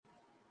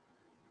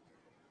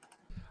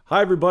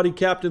Hi, everybody.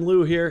 Captain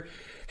Lou here.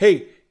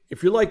 Hey,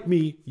 if you're like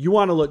me, you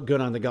want to look good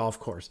on the golf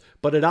course,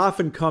 but it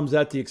often comes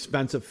at the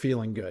expense of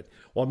feeling good.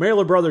 Well,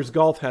 Mailer Brothers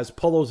Golf has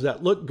polos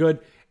that look good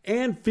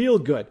and feel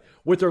good.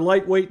 With their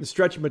lightweight and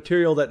stretchy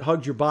material that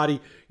hugs your body,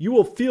 you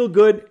will feel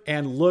good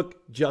and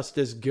look just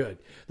as good.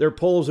 Their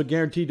polos are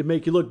guaranteed to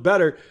make you look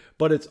better,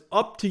 but it's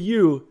up to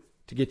you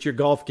to get your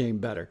golf game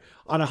better.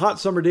 On a hot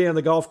summer day on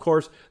the golf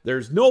course,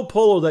 there's no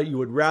polo that you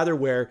would rather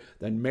wear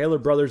than Mailer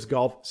Brothers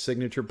Golf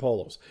signature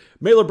polos.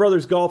 Mailer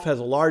Brothers Golf has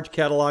a large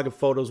catalog of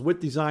photos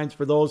with designs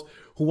for those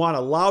who want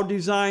a loud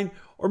design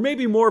or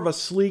maybe more of a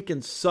sleek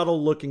and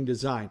subtle looking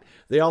design.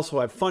 They also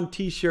have fun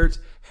t-shirts,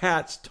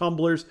 hats,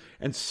 tumblers,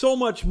 and so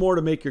much more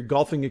to make your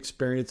golfing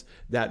experience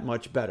that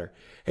much better.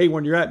 Hey,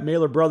 when you're at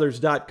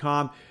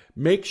MailerBrothers.com,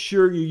 make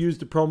sure you use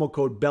the promo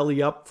code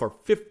BELLYUP for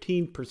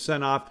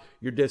 15% off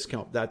your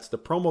discount. That's the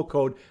promo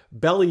code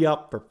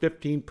BELLYUP for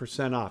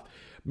 15% off.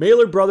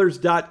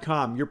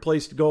 MailerBrothers.com, your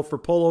place to go for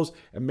polos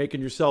and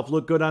making yourself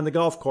look good on the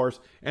golf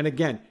course. And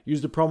again,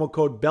 use the promo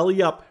code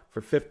BELLYUP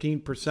for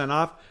 15%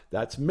 off.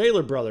 That's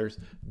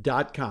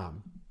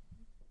MailerBrothers.com.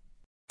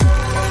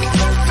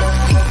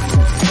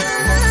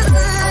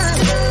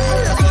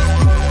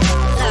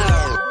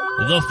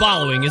 The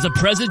following is a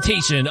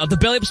presentation of the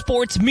Belly Up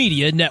Sports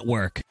Media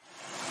Network.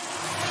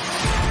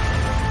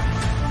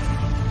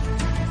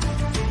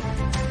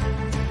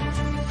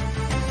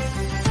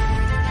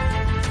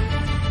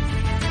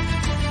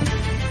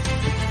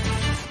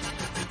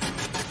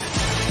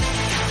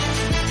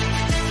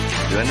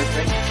 Doing this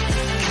thing?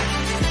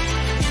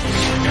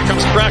 Here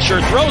comes pressure,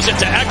 throws it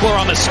to Eckler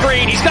on the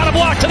screen. He's got a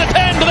block to the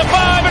 10, to the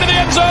 5, into the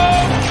end zone.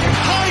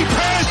 High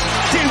pass.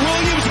 Did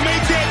Williams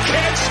make that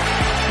catch?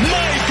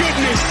 My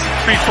goodness.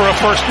 For a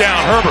first down,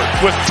 Herbert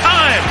with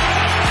time.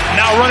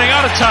 Now running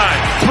out of time.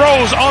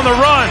 Throws on the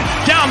run.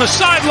 Down the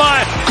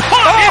sideline.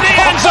 Caught in the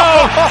end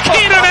zone.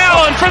 Keenan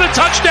Allen for the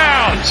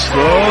touchdown.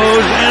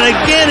 Throws, and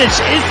again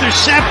it's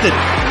intercepted.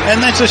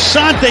 And that's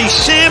Asante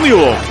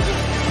Samuel.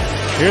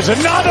 Here's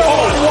another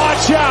one.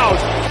 Watch out.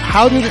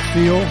 How did it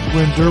feel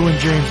when Derwin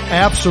James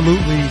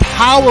absolutely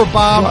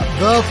powerbombed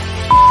the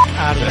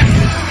out of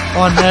it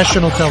on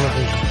national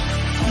television?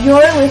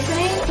 You're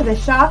listening to the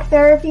Shock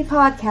Therapy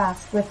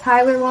Podcast with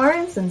Tyler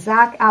Lawrence and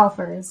Zach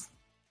Alfers.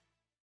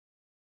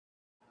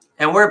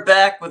 And we're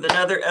back with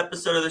another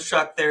episode of the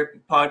Shock Therapy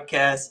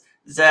Podcast.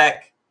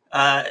 Zach,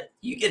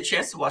 you get a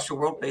chance to watch the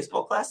World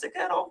Baseball Classic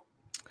at all?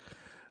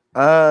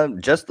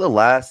 Just the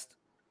last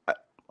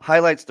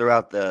highlights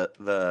throughout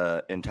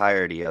the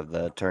entirety of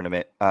the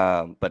tournament.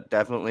 But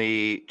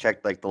definitely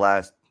checked like the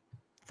last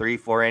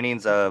 3-4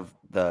 innings of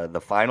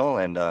the final,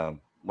 and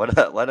what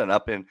an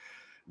up and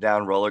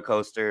down roller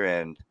coaster,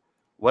 and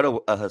what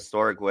a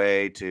historic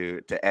way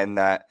to end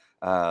that.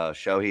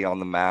 Shohei on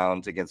the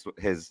mound against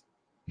his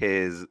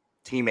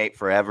teammate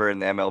forever in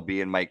the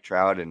MLB and Mike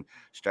Trout, and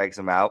strikes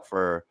him out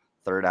for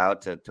third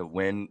out to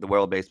win the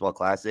World Baseball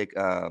Classic.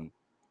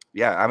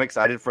 Yeah, I'm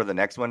excited for the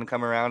next one to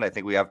come around. I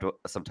think we have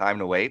some time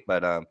to wait,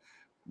 but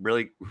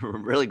really,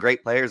 really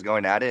great players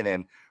going at it,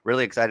 and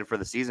really excited for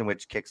the season,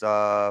 which kicks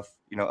off,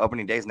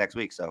 opening days next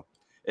week. So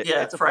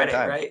it's Friday,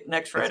 right?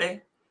 Next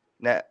Friday.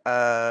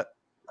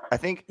 I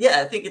think.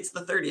 Yeah, I think it's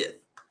the 30th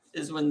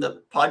is when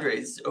the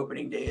Padres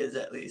opening day is,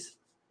 at least.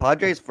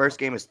 Padres' first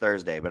game is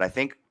Thursday, but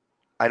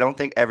I don't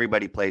think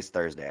everybody plays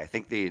Thursday. I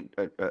think the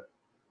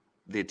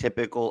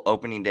typical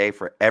opening day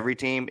for every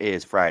team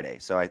is Friday.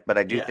 But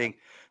I do think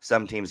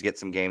some teams get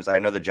some games. I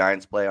know the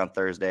Giants play on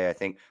Thursday. I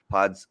think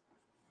Pods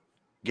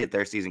get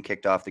their season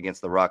kicked off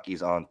against the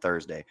Rockies on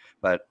Thursday.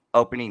 But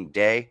opening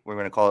day, we're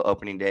going to call it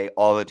opening day.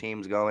 All the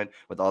teams going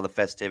with all the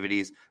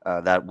festivities.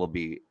 That will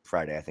be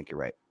Friday. I think you're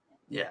right.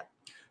 Yeah.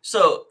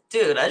 So,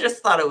 dude, I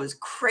just thought it was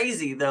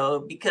crazy, though,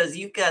 because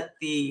you've got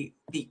the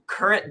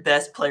current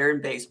best player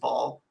in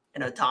baseball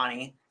in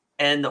Ohtani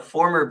and the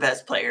former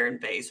best player in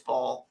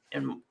baseball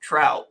in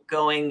Trout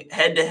going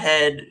head to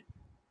head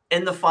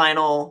in the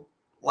final.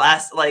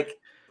 Last, like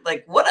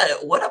what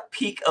a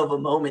peak of a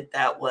moment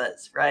that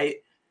was, right?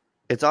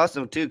 It's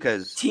awesome too,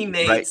 because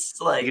teammates,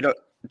 right?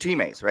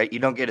 Teammates, right? You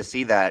don't get to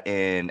see that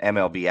in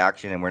MLB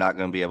action, and we're not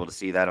going to be able to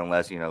see that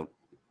unless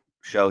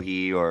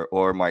Shohei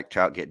or Mike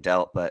Trout get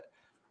dealt, but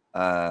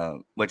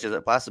which is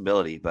a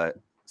possibility. But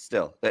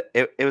still,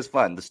 it was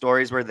fun. The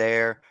stories were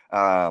there.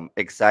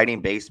 Exciting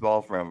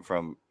baseball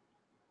from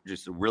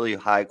just a really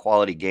high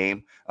quality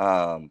game,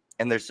 and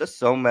there's just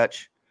so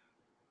much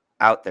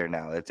out there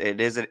now. It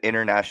is an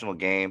international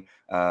game.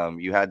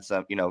 You had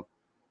some,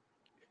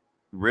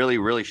 really,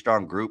 really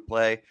strong group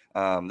play.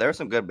 There was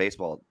some good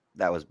baseball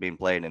that was being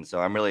played, and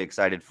so I'm really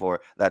excited for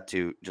that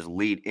to just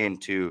lead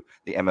into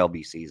the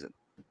MLB season.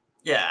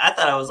 Yeah, I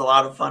thought it was a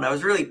lot of fun. I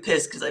was really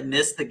pissed because I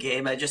missed the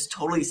game. I just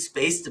totally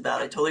spaced about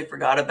it. I totally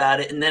forgot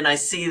about it. And then I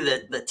see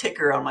the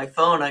ticker on my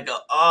phone. I go,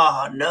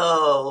 oh,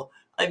 no,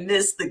 I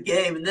missed the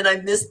game. And then I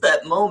missed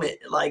that moment.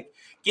 Like,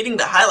 getting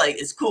the highlight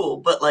is cool,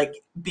 but like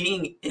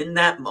being in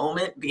that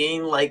moment,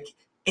 being like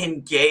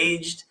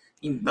engaged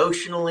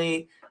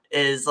emotionally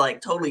is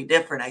like totally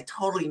different. I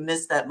totally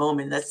missed that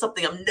moment. That's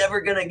something I'm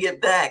never going to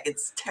get back.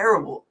 It's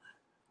terrible.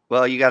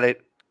 Well, you got to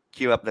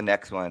queue up the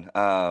next one.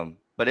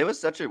 But it was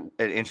such an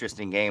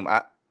interesting game.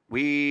 I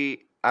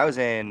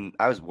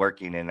was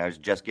working and I was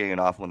just getting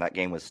off when that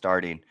game was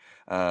starting.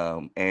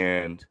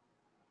 And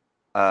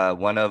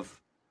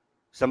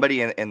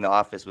somebody in the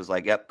office was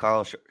like, "Yep,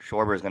 Carl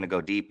Schwarber is going to go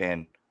deep,"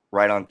 and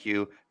right on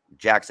cue,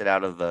 jacks it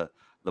out of the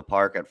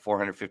park at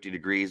 450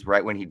 degrees.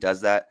 Right when he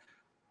does that,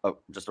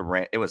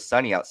 it was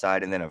sunny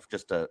outside, and then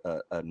just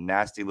a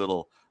nasty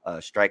little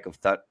strike of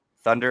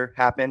thunder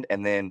happened,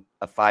 and then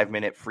a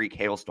 5-minute freak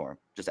hailstorm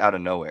just out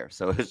of nowhere.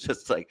 So it's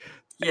just like,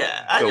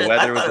 the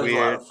weather was weird. A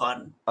lot of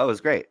fun. Oh, it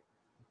was great.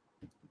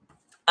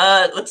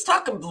 Let's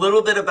talk a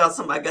little bit about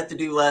something I got to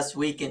do last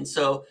weekend.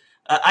 So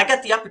I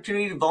got the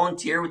opportunity to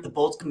volunteer with the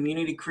Bolts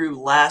community crew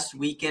last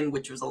weekend,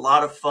 which was a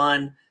lot of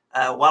fun.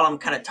 While I'm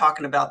kind of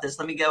talking about this,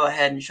 let me go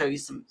ahead and show you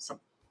some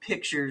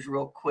pictures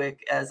real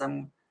quick as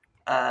I'm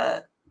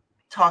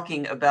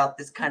talking about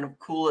this kind of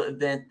cool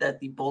event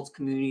that the Bolts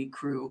community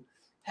crew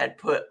had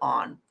put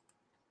on.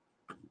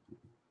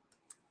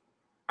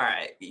 All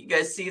right, you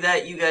guys see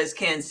that? You guys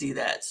can see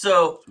that.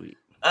 So,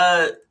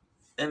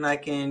 and I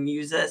can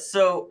use that.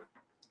 So,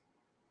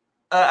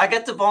 I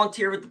got to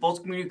volunteer with the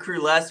Bolts community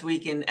crew last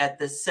weekend at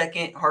the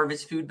Second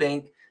Harvest Food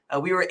Bank.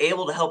 We were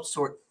able to help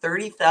sort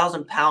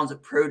 30,000 pounds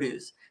of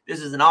produce. This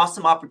is an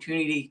awesome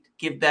opportunity to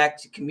give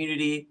back to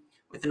community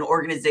with an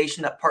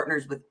organization that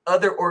partners with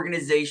other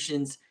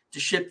organizations to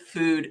ship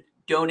food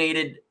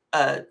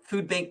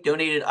bank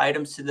donated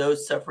items to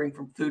those suffering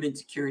from food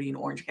insecurity in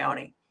Orange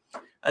County.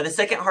 The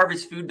Second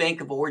Harvest Food Bank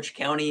of Orange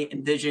County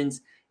envisions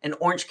an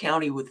Orange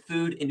County with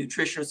food and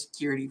nutritional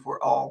security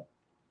for all.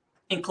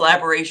 In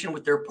collaboration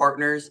with their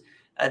partners,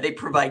 they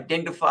provide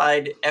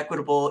dignified,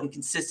 equitable, and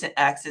consistent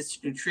access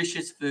to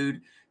nutritious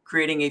food,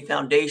 creating a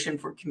foundation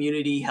for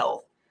community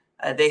health.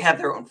 They have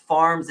their own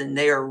farms, and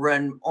they are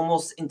run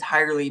almost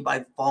entirely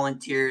by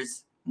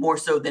volunteers, more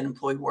so than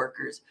employed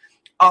workers,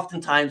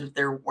 oftentimes with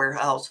their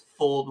warehouse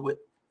filled with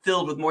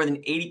more than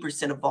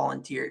 80% of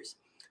volunteers.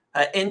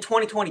 In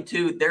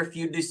 2022, their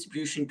food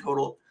distribution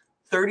totaled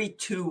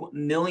 32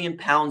 million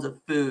pounds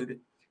of food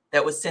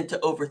that was sent to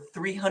over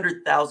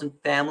 300,000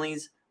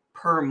 families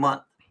per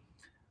month.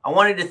 I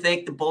wanted to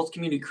thank the Bolts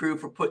community crew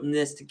for putting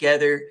this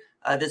together.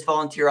 This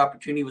volunteer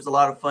opportunity was a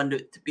lot of fun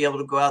to be able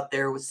to go out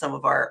there with some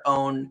of our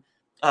own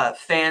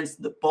fans,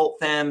 the Bolt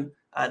fam.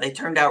 They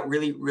turned out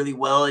really, really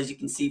well, as you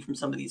can see from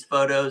some of these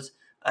photos.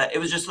 It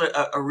was just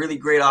a really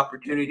great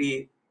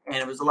opportunity, and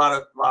it was a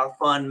lot of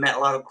fun, met a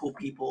lot of cool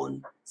people,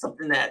 and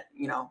something that,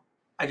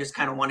 I just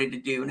kind of wanted to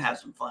do and have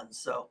some fun.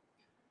 So,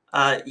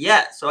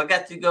 so I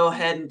got to go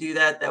ahead and do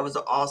that. That was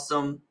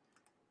awesome.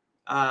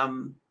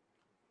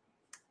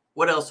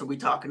 What else are we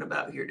talking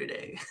about here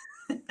today?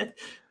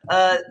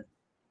 Let's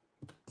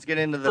get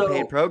into the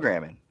paid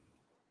programming.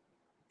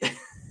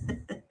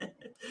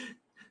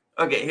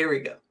 Okay, here we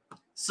go.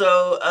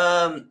 So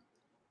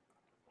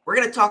we're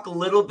going to talk a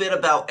little bit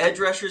about edge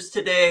rushers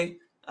today.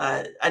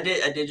 I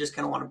did just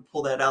kind of want to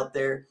pull that out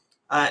there.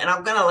 And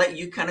I'm going to let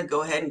you kind of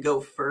go ahead and go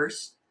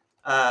first.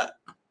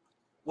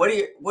 What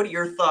are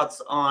your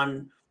thoughts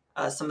on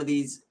some of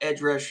these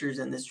edge rushers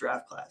in this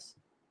draft class?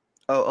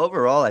 Oh,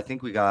 overall, I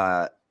think we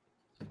got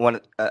one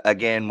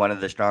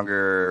of the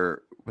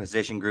stronger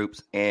position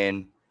groups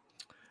in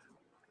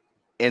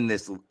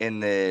this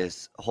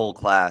whole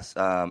class,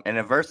 and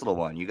a versatile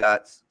one. You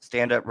got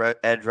stand-up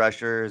edge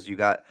rushers, you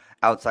got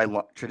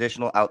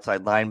traditional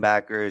outside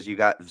linebackers, you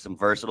got some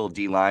versatile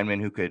D linemen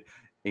who could,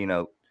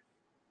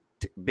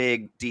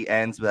 big D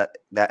ends that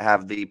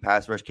have the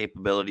pass rush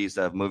capabilities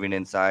of moving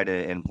inside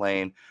and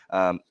playing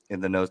in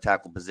the nose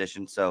tackle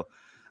position. So,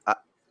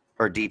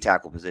 or D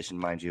tackle position,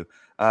 mind you.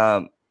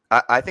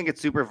 I think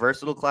it's super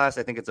versatile class.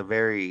 I think it's a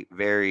very,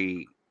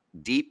 very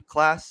deep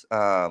class,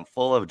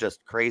 full of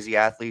just crazy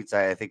athletes.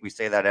 I think we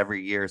say that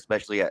every year,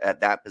 especially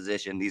at that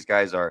position. These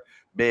guys are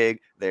big,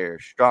 they're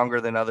stronger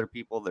than other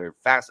people, they're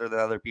faster than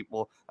other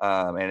people,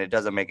 and it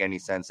doesn't make any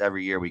sense.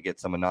 Every year we get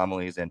some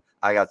anomalies, and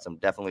I got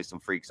definitely some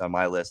freaks on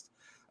my list.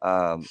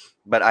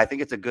 But I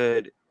think it's a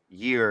good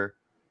year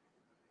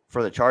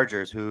for the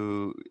Chargers,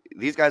 who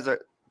these guys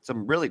are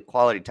some really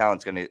quality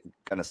talent's going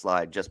to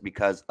slide just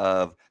because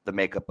of the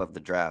makeup of the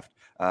draft.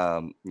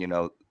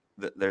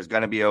 There's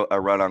going to be a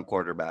run on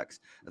quarterbacks.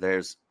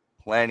 There's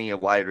plenty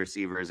of wide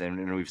receivers,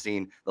 and we've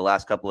seen the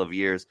last couple of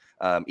years,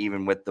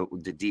 even with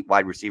the deep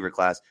wide receiver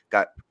class,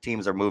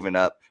 teams are moving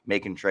up,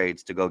 making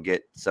trades to go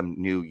get some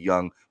new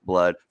young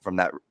blood from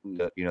that,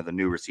 the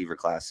new receiver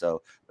class.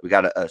 So we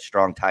got a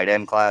strong tight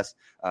end class.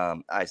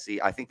 I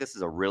think this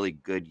is a really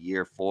good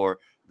year for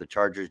the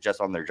Chargers just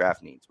on their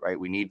draft needs, right?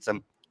 We need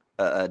some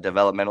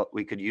developmental.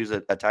 We could use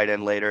a tight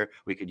end later.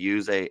 We could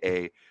use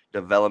a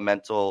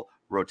developmental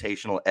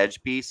rotational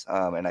edge piece.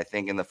 And I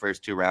think in the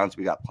first 2 rounds,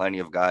 we got plenty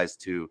of guys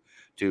to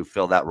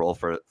fill that role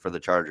for the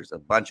Chargers. A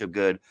bunch of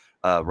good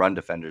run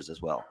defenders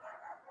as well.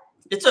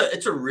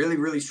 It's a really,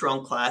 really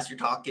strong class. You're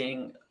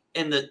talking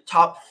in the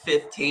top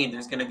 15,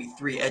 there's going to be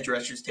 3 edge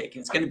rushers taken.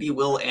 It's going to be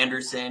Will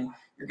Anderson.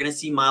 You're going to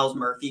see Myles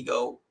Murphy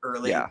go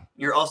early. Yeah.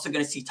 You're also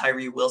going to see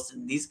Tyree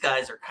Wilson. These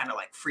guys are kind of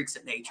like freaks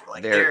of nature.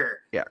 Like they're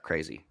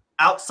crazy.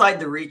 outside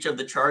the reach of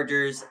the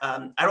Chargers.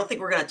 I don't think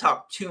we're going to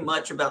talk too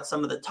much about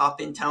some of the top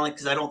end talent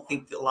because I don't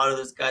think a lot of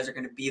those guys are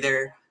going to be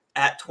there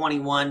at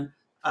 21.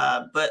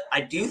 But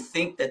I do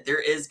think that there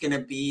is going to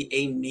be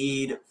a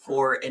need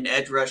for an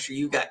edge rusher.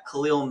 You got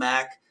Khalil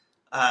Mack,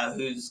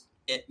 who's,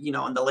 in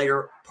the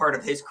later part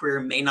of his career,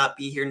 may not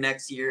be here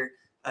next year.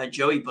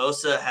 Joey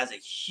Bosa has a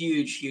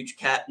huge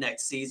cap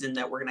next season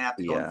that we're going to have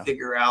to go and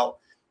figure out.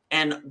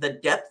 And the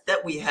depth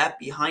that we have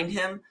behind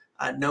him,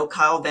 no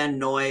Kyle Van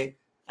Noy.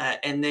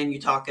 And then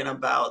you're talking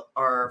about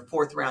our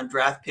 4th round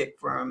draft pick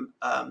from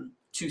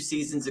 2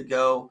 seasons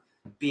ago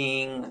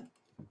being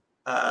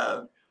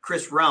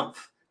Chris Rumpf.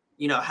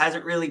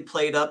 Hasn't really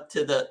played up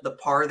to the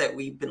par that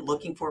we've been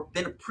looking for.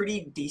 Been a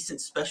pretty decent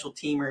special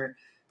teamer,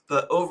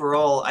 but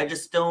overall, I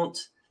just don't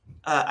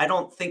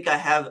think I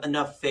have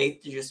enough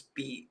faith to just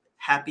be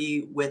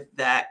happy with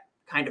that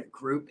kind of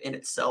group in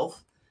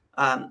itself.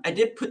 I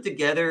did put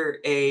together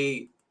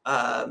a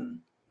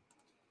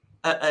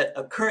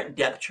current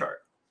depth chart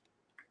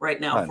right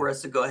now for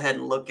us to go ahead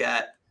and look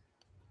at.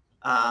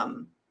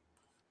 Go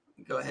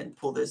ahead and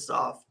pull this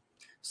off.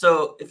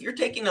 So if you're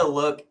taking a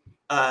look,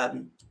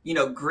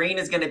 green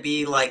is going to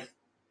be like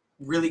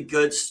really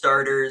good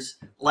starters,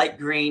 light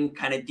green,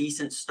 kind of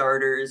decent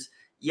starters,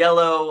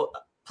 yellow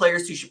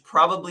players who should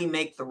probably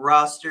make the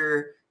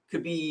roster,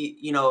 could be,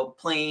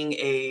 playing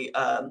a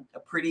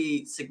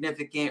pretty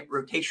significant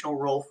rotational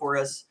role for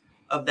us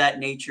of that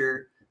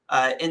nature.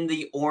 In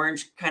the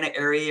orange kind of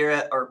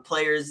area are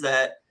players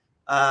that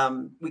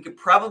we could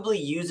probably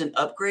use an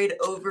upgrade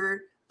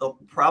over. They'll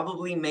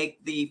probably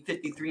make the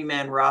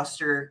 53-man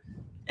roster.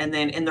 And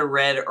then in the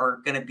red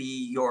are going to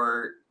be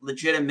your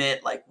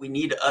legitimate, like we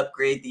need to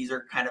upgrade. These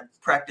are kind of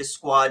practice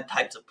squad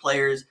types of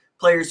players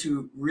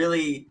who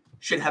really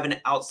should have an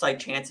outside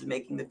chance of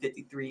making the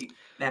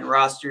 53-man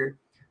roster.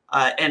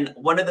 And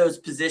one of those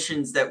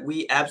positions that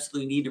we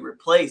absolutely need to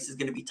replace is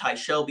going to be Ty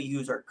Shelby,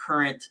 who's our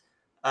current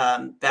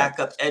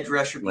backup edge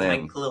rusher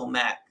behind Khalil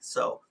Mack.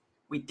 So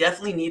we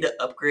definitely need to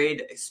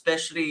upgrade,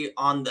 especially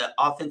on the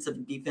offensive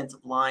and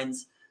defensive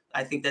lines.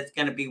 I think that's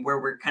going to be where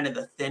we're kind of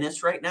the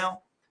thinnest right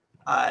now.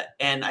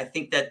 And I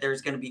think that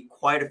there's going to be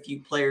quite a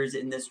few players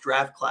in this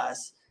draft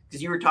class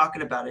because you were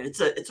talking about it.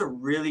 It's a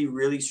really,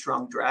 really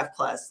strong draft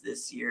class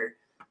this year.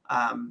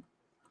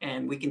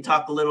 And we can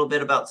talk a little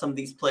bit about some of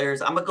these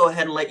players. I'm going to go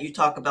ahead and let you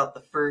talk about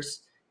the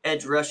first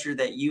edge rusher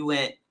that you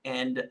went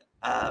and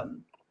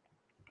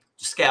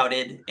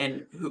scouted,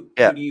 and who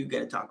are you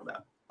going to talk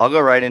about? I'll go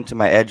right into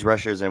my edge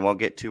rushers and won't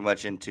get too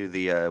much into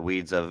the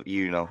weeds of,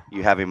 you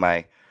having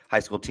my high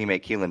school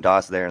teammate Keelan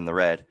Doss there in the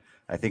red.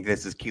 I think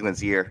this is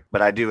Keelan's year,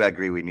 but I do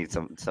agree we need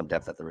some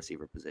depth at the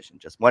receiver position.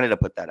 Just wanted to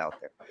put that out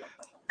there.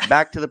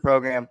 Back to the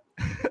program.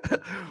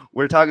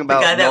 We're talking about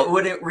the guy that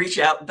wouldn't reach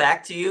out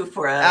back to you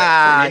for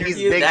an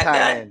interview. He's big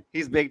time.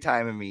 He's big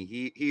time in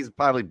me. He's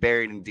probably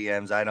buried in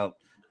DMs. I don't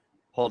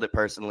hold it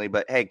personally,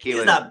 but hey, Keelan,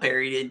 he's not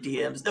buried in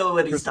DMs.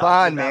 Nobody's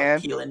talking about man.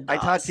 Keelan Doss. I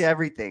taught you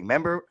everything.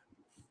 Remember,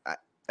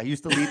 I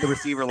used to lead the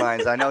receiver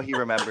lines. I know he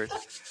remembers.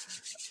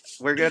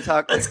 We're gonna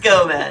talk. Let's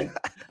go, man.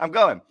 I'm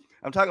going.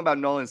 I'm talking about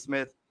Nolan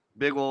Smith,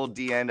 big old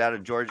D end out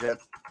of Georgia,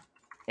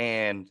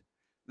 and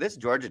this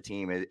Georgia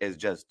team is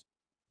just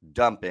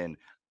dumping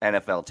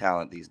NFL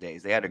talent these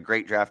days. They had a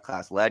great draft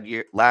class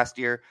last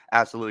year,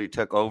 absolutely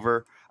took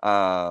over.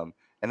 And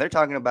they're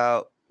talking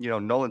about,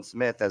 Nolan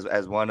Smith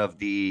as one of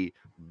the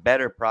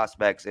better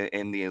prospects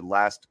in the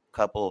last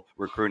couple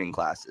recruiting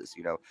classes.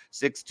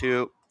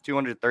 6'2",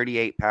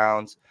 238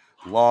 pounds,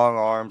 long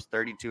arms,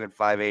 32 and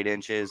 5/8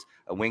 inches,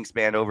 a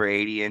wingspan over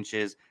 80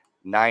 inches,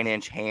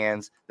 9-inch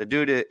hands. The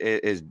dude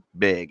is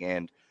big,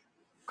 and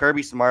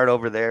Kirby Smart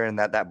over there and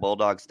that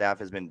Bulldog staff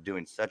has been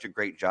doing such a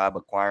great job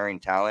acquiring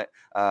talent.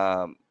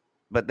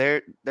 But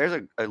there's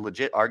a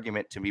legit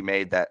argument to be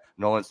made that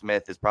Nolan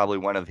Smith is probably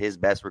one of his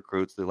best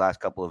recruits the last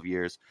couple of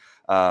years.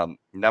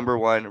 Number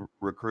one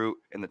recruit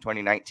in the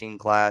 2019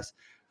 class,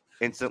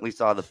 instantly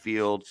saw the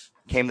field,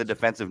 came the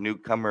defensive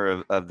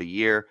newcomer of the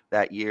year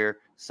that year,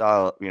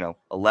 saw,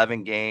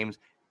 11 games,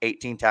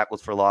 18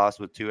 tackles for loss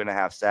with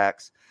 2.5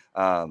 sacks.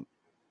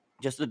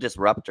 Just a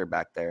disruptor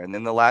back there. And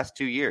then the last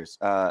 2 years,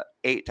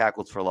 8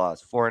 tackles for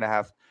loss,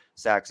 4.5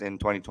 sacks in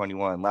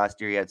 2021. Last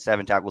year, he had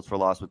 7 tackles for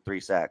loss with 3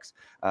 sacks.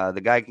 The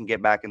guy can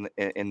get back in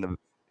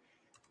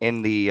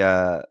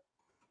the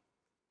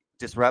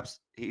disrupts.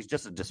 He's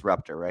just a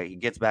disruptor, right? He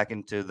gets back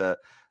into the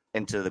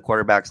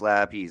quarterback's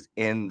lap. He's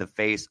in the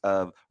face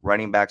of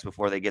running backs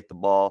before they get the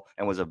ball,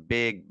 and was a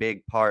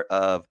big part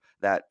of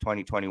that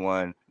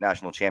 2021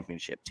 national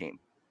championship team.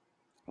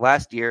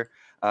 Last year,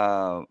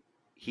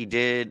 he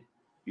did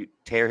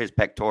tear his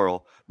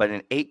pectoral, but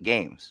in 8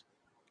 games,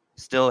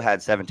 still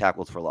had 7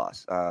 tackles for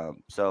loss.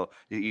 So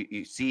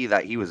you see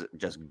that he was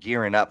just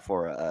gearing up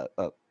for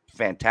a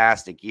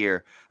fantastic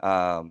year.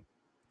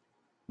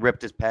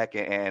 Ripped his pec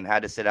and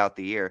had to sit out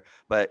the year.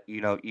 But,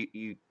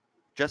 you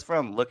just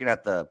from looking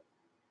at the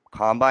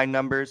combine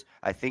numbers,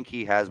 I think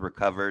he has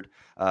recovered.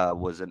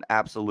 Was an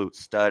absolute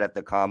stud at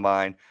the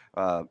combine.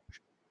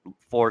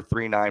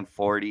 4.39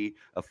 40,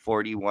 a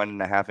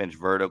 41.5-inch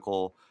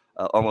vertical.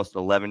 almost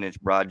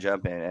 11-inch broad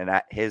jump, and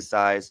at his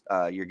size,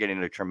 you're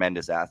getting a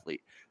tremendous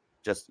athlete.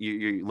 Just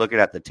you're looking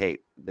at the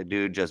tape. The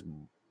dude just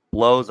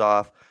blows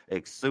off.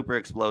 It's super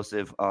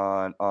explosive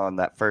on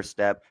that first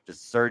step,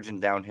 just surging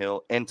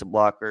downhill into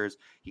blockers.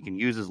 He can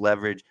use his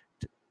leverage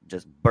to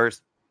just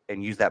burst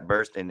and use that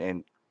burst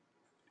and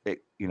it,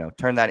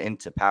 turn that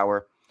into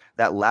power.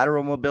 That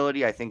lateral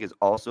mobility, I think, is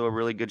also a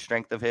really good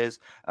strength of his.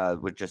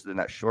 With just in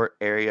that short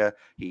area,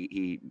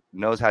 he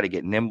knows how to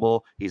get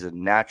nimble. He's a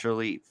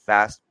naturally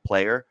fast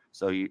player,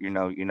 so you're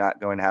not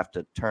going to have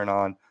to turn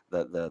on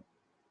the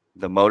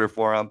motor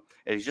for him.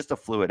 And he's just a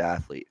fluid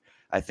athlete.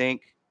 I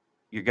think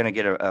you're going to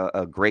get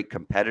a great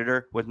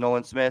competitor with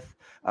Nolan Smith,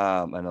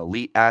 an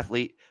elite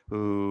athlete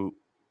who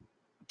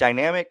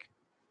dynamic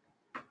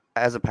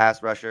as a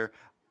pass rusher.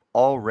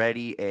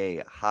 Already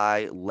a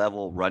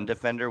high-level run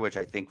defender, which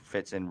I think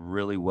fits in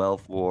really well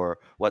for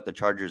what the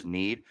Chargers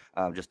need.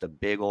 Just a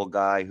big old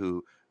guy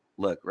who,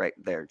 look, right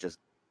there, just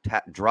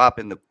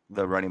dropping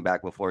the running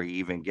back before he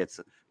even gets,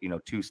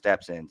 2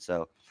 steps in.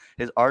 So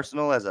his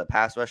arsenal as a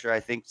pass rusher, I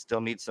think,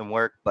 still needs some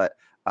work, but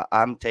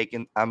I'm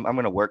going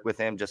to work with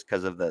him just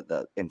because of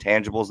the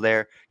intangibles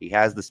there. He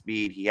has the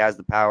speed, he has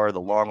the power, the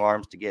long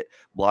arms to get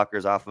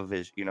blockers off of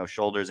his,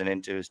 shoulders and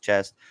into his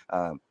chest.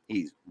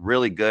 He's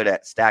really good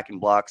at stacking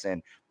blocks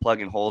and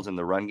plugging holes in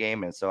the run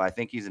game. And so I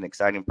think he's an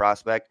exciting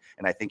prospect,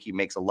 and I think he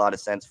makes a lot of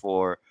sense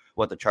for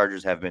what the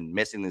Chargers have been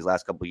missing these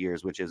last couple of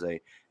years, which is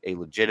a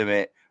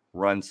legitimate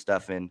run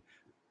stopping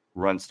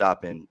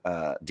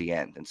D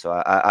end. And so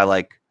I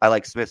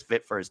like Smith's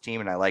fit for his team,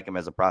 and I like him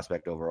as a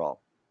prospect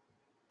overall.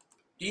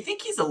 Do you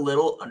think he's a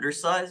little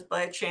undersized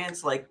by a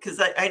chance?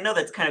 Because I know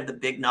that's kind of the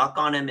big knock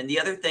on him. And the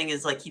other thing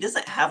is, he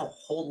doesn't have a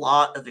whole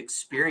lot of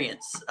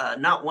experience,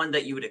 not one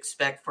that you would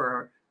expect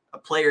for a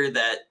player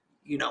that,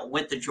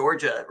 went to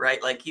Georgia, right?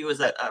 He was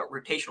a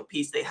rotational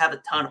piece. They have a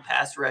ton of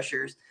pass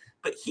rushers,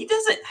 but he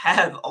doesn't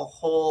have a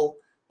whole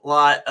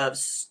lot of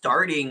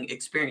starting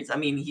experience. I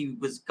mean, he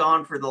was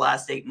gone for the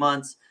last 8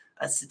 months.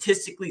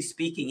 Statistically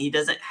speaking, he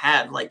doesn't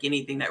have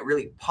anything that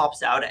really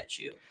pops out at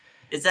you.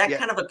 Is that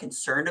kind of a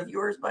concern of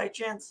yours by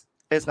chance?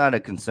 It's not a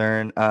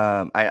concern.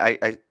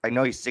 I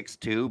know he's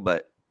 6'2",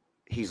 but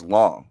he's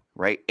long,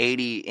 right?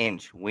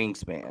 80-inch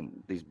wingspan,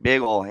 these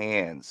big old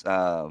hands.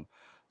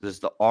 There's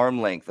the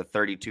arm length of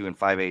 32 and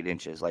 5/8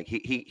 inches.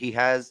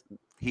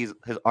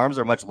 His arms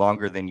are much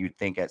longer than you'd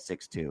think at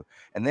 6'2",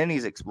 and then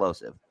he's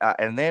explosive.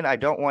 And then I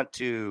don't want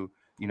to,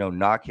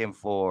 knock him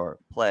for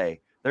play.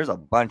 There's a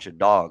bunch of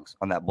dogs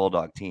on that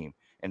Bulldog team,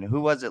 and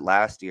who was it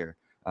last year?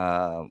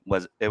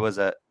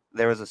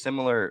 There was a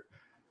similar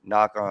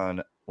knock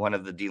on one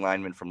of the D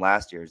linemen from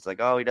last year. It's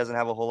he doesn't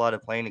have a whole lot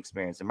of playing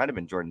experience. It might have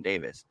been Jordan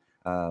Davis.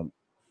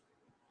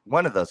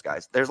 One of those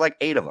guys. There's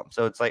 8 of them.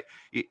 So it's I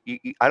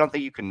don't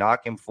think you can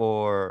knock him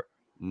for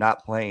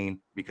not playing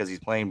because he's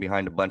playing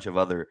behind a bunch of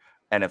other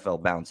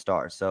NFL-bound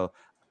stars. So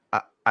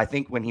I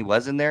think when he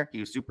was in there, he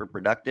was super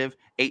productive.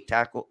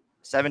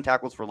 7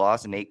 tackles for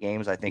loss in 8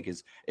 games, I think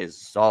is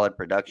solid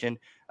production.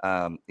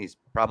 He's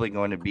probably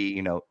going to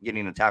be,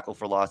 getting a tackle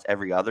for loss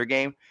every other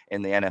game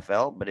in the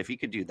NFL. But if he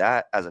could do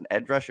that as an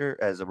edge rusher,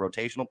 as a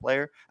rotational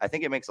player, I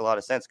think it makes a lot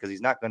of sense because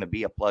he's not going to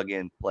be a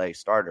plug-in play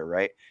starter,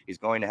 right? He's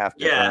going to have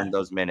to earn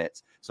those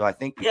minutes. So I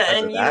think, he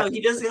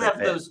doesn't have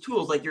those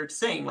tools like you're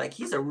saying.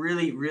 He's a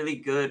really, really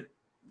good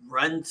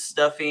run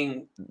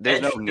stuffing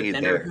edge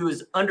defender who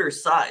is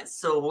undersized.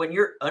 So when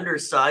you're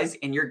undersized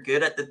and you're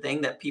good at the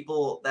thing that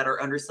people that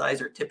are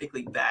undersized are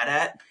typically bad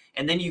at,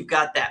 and then you've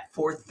got that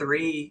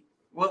 4.3.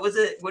 What was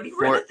it? What do you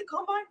run at the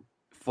combine?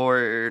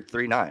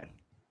 4.39.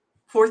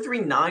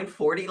 4.39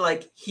 40.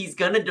 He's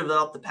gonna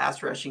develop the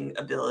pass rushing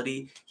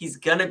ability. He's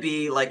gonna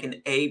be an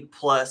A+.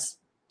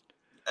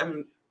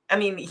 I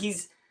mean,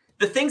 he's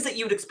the things that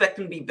you would expect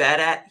him to be bad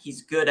at.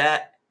 He's good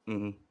at.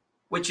 Mm-hmm.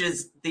 Which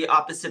is the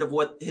opposite of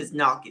what his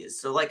knock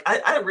is. So,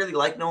 I really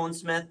like Nolan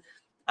Smith.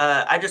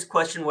 I just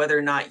question whether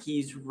or not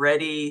he's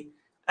ready.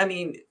 I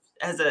mean,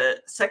 as a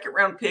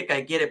second-round pick,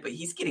 I get it, but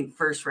he's getting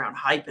first-round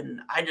hype,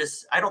 and I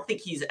don't think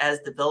he's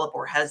as developed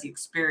or has the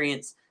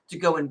experience to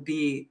go and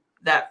be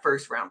that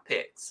first-round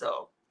pick.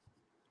 So,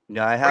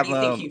 yeah, where do you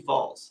think he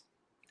falls?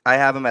 I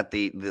have him at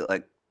the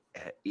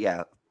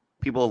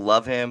people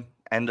love him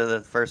end of the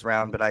first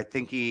round, but I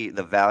think the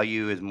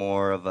value is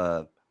more of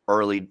a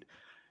early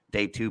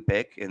day 2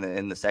 pick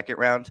in the second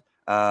round.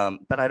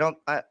 But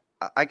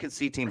I could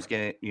see teams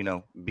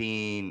getting,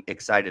 being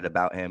excited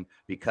about him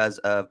because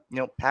of,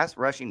 pass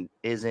rushing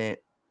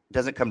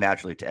doesn't come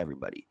naturally to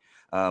everybody.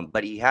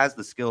 But he has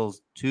the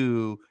skills,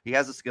 he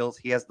has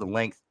the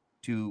length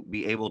to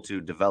be able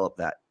to develop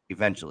that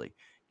eventually.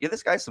 Give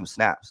this guy some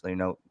snaps,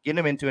 get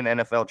him into an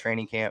NFL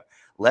training camp,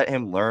 let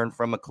him learn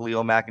from a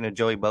Khalil Mack and a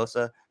Joey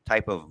Bosa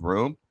type of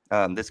room.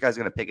 This guy's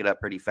going to pick it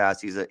up pretty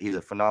fast. He's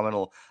a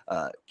phenomenal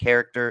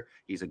character.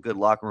 He's a good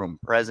locker room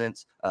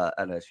presence,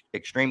 an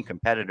extreme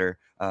competitor.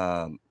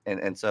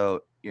 And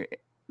so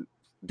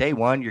day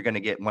 1, you're going to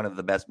get one of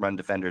the best run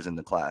defenders in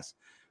the class.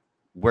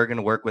 We're going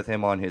to work with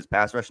him on his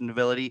pass rushing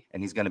ability,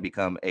 and he's going to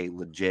become a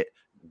legit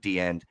D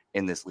end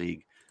in this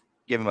league.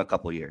 give him a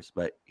couple years,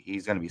 but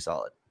he's going to be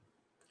solid.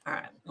 All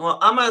right. Well,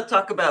 I'm going to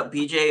talk about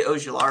BJ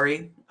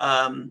Ojulari.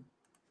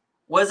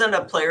 Wasn't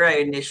a player I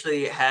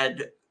initially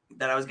had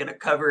that I was going to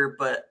cover,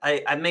 but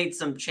I made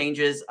some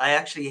changes. I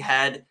actually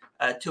had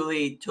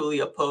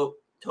Tuliapopo,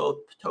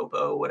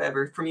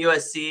 whatever, from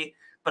USC,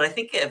 but I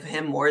think of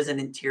him more as an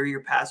interior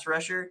pass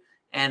rusher,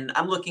 and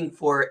I'm looking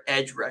for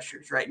edge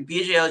rushers, right? And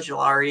BJ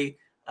Ojulari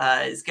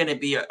is going to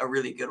be a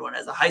really good one.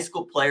 As a high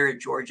school player at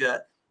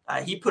Georgia,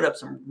 he put up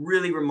some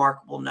really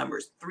remarkable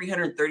numbers: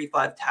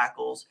 335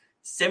 tackles,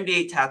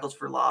 78 tackles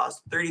for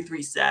loss,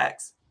 33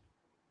 sacks,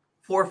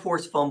 4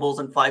 forced fumbles,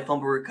 and 5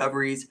 fumble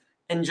recoveries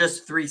in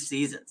just 3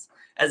 seasons.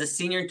 As a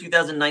senior in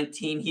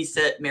 2019, he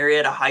set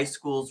Marietta High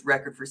School's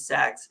record for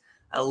sacks,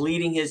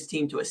 leading his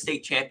team to a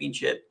state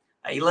championship.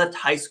 He left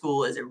high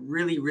school as a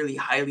really, really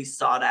highly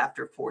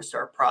sought-after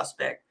 4-star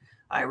prospect,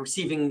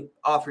 receiving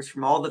offers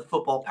from all the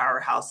football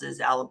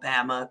powerhouses: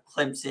 Alabama,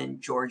 Clemson,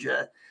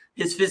 Georgia.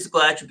 His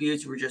physical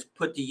attributes were just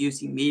put to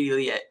use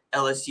immediately at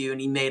LSU,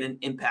 and he made an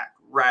impact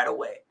right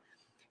away.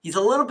 He's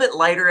a little bit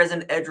lighter as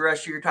an edge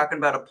rusher. You're talking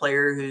about a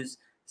player who's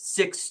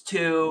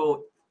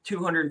 6'2",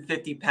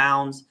 250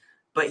 pounds,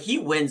 but he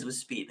wins with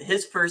speed.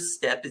 His first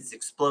step is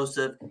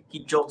explosive.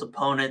 He jolts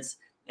opponents,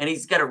 and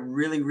he's got a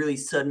really, really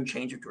sudden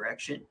change of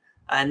direction.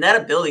 And that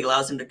ability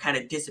allows him to kind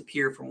of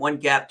disappear from one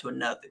gap to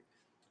another.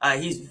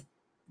 He's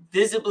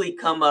visibly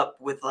come up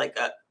with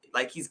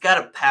he's got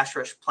a pass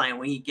rush plan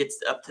when he gets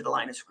up to the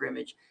line of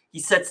scrimmage. He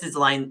sets his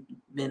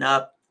linemen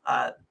up,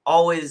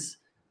 always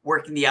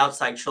working the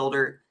outside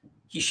shoulder.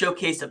 He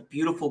showcased a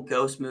beautiful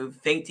ghost move,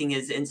 feinting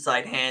his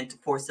inside hand to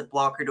force the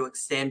blocker to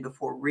extend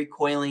before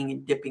recoiling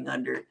and dipping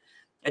under.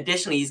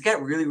 Additionally, he's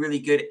got really, really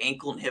good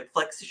ankle and hip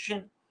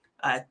flexion.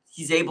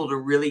 He's able to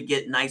really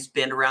get nice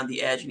bend around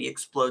the edge, and he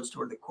explodes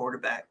toward the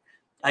quarterback.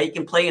 He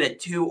can play in a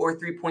 2 or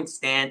 3 point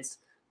stance,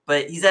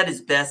 but he's at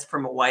his best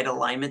from a wide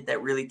alignment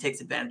that really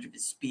takes advantage of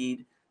his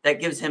speed.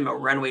 That gives him a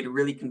runway to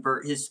really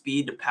convert his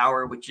speed to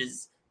power, which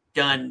is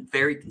done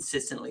very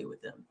consistently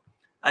with him.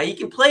 He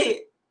can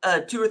play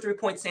 2 or 3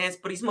 point stance,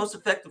 but he's most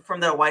effective from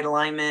that wide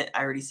alignment.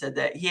 I already said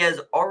that. He has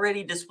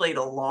already displayed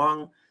a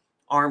long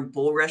arm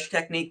bull rush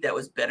technique that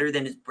was better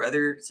than his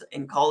brothers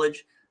in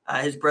college.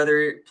 His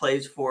brother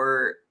plays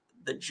for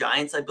the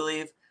Giants, I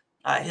believe.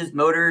 His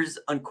motor's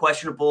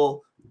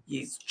unquestionable.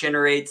 He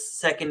generates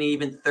second,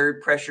 even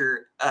third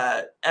pressure,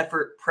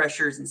 effort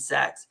pressures and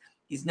sacks.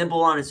 He's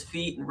nimble on his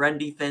feet and run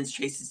defense,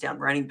 chases down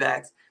running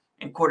backs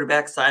and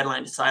quarterbacks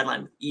sideline to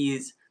sideline with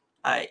ease.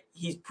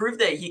 He's proved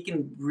that he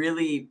can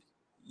really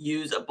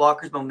use a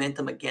blocker's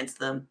momentum against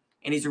them,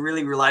 and he's a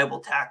really reliable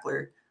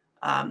tackler.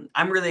 I'm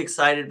really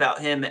excited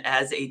about him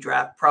as a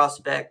draft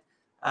prospect.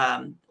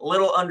 A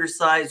little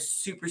undersized,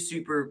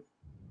 super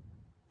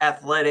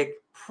athletic,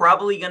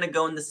 probably going to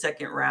go in the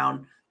second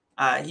round.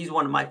 He's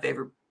one of my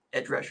favorite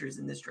edge rushers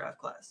in this draft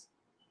class.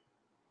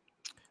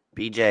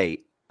 BJ,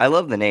 I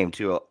love the name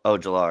too,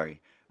 Ojulari.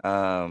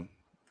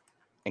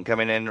 And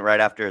coming in right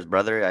after his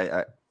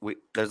brother,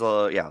 there's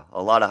a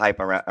lot of hype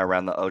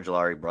around the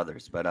Ojulari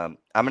brothers. But I'm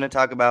going to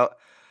talk about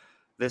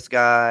this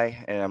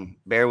guy, and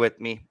bear with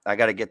me. I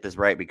got to get this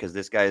right because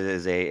this guy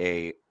is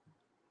a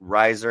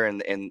riser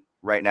in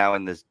right now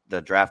in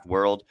the draft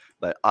world.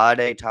 But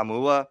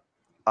Adetomiwa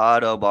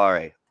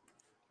Adebawore.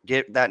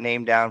 Get that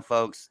name down,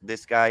 folks.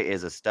 This guy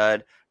is a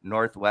stud.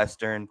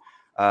 Northwestern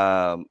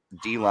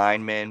D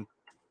lineman.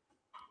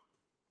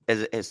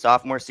 His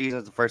sophomore season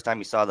is the first time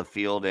he saw the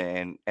field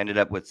and ended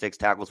up with 6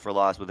 tackles for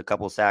loss with a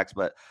couple of sacks.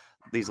 But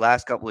these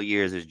last couple of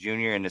years, his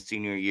junior and his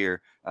senior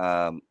year,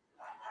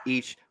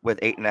 each with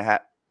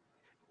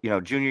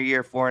 8.5. Junior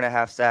year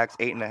 4.5 sacks,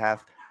 8.5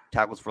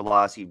 tackles for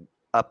loss. He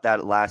upped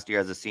that last year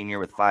as a senior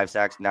with 5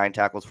 sacks, 9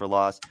 tackles for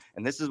loss.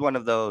 And this is one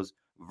of those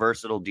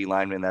versatile D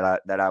linemen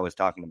that I was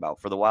talking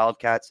about. For the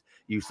Wildcats,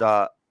 you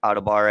saw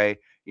Adebawore,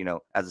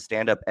 as a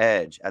stand-up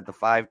edge, at the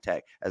 5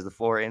 tech, as the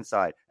 4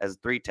 inside, as a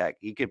 3 tech.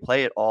 He could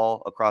play it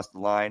all across the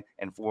line.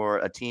 And for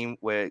a team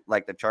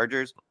like the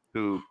Chargers,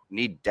 who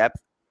need depth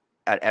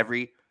at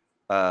every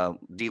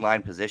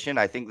D-line position,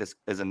 I think this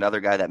is another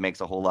guy that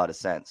makes a whole lot of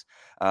sense.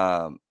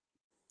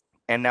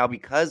 And now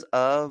because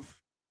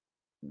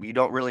we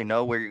don't really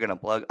know where you're going to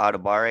plug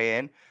Adebawore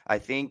in, I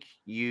think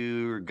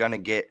you're going to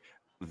get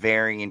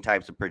varying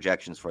types of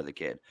projections for the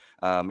kid.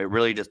 It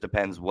really just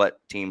depends what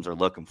teams are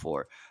looking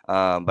for.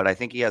 But I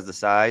think he has the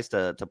size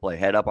to play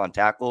head up on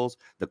tackles,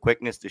 the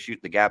quickness to shoot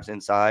the gaps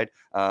inside.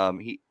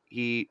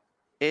 He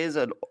is,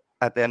 at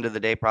the end of the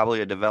day,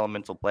 probably a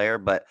developmental player,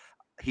 but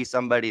he's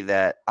somebody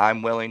that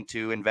I'm willing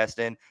to invest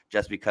in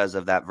just because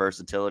of that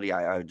versatility.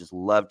 I would just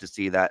love to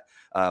see that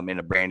in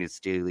a Brandon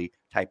Staley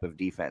type of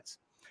defense.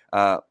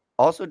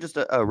 Also, just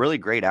a really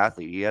great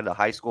athlete. He had a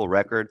high school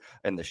record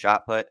in the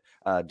shot put,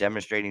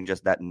 demonstrating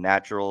just that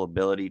natural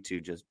ability to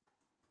just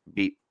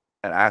be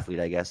an athlete,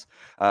 I guess.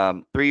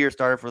 3-year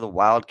starter for the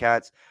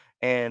Wildcats,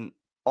 and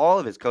all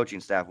of his coaching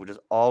staff would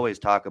just always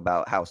talk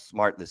about how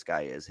smart this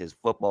guy is, his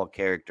football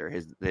character,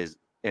 his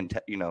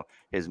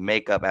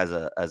makeup as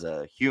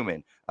a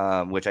human,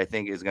 which I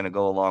think is going to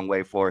go a long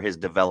way for his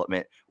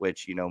development,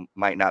 which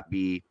might not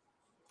be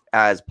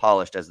as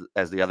polished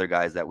as the other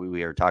guys that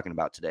we are talking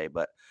about today.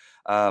 But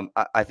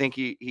I think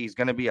he's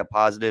going to be a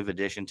positive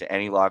addition to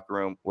any locker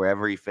room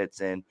wherever he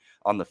fits in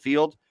on the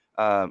field.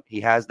 He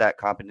has that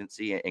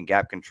competency in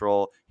gap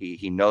control.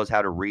 He knows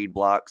how to read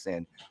blocks,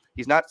 and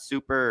he's not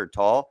super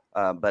tall,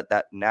 but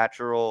that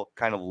natural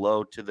kind of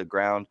low to the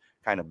ground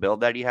kind of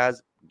build that he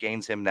has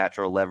gains him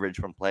natural leverage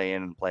from play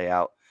in and play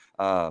out.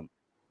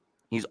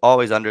 He's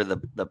always under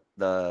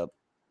the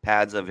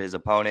pads of his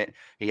opponent.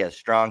 He has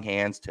strong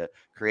hands to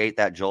create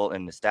that jolt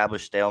and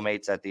establish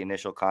stalemates at the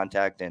initial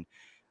contact. And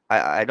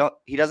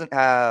he doesn't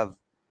have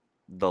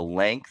the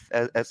length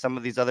as some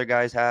of these other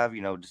guys have,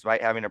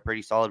 despite having a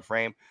pretty solid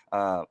frame.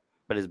 But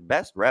his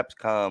best reps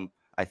come,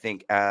 I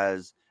think,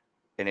 as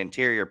an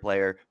interior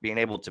player, being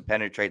able to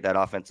penetrate that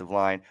offensive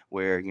line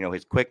where,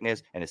 his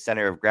quickness and his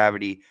center of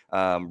gravity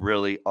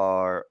really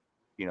are,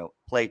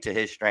 play to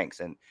his strengths,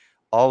 and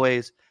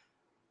always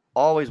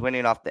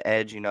winning off the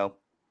edge.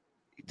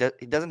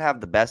 He doesn't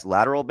have the best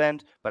lateral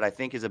bend, but I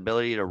think his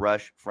ability to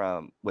rush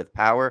with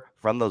power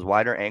from those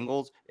wider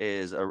angles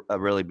is a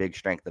really big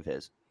strength of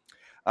his.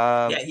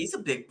 Yeah, he's a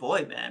big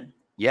boy, man.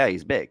 Yeah,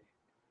 he's big.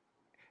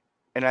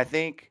 And I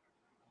think,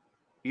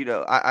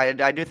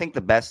 I do think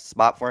the best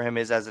spot for him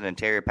is as an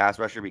interior pass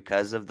rusher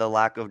because of the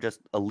lack of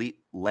just elite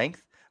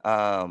length.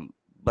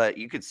 But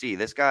you could see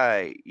this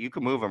guy, you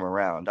can move him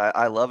around.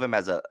 I love him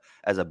as a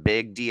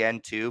big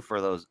DN too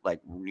for those,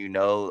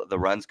 the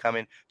runs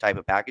coming type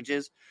of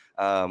packages.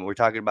 We're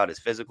talking about his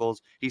physicals.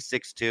 He's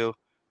 6'2",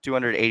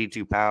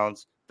 282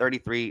 pounds,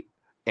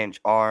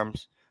 33-inch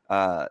arms,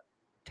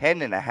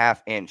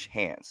 10.5-inch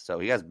hands. So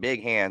he has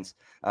big hands.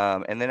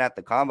 And then at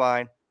the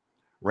combine,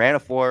 ran a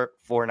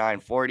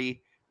 4.49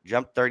 40,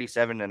 jumped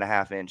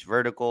 37.5-inch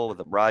vertical with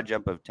a broad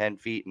jump of 10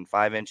 feet and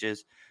 5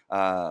 inches.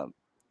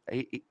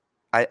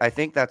 I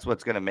think that's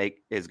what's going to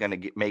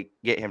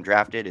get him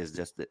drafted is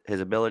just his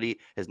ability,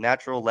 his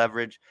natural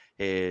leverage,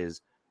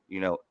 his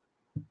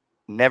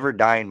never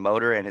dying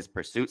motor, and his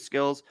pursuit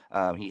skills.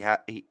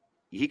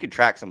 He could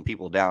track some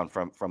people down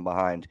from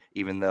behind,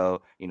 even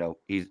though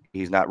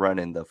he's not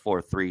running the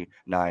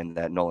 4.39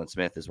 that Nolan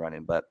Smith is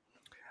running. But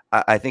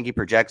I think he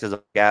projects as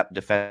a gap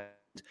defense,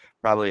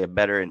 probably a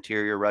better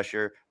interior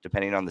rusher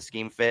depending on the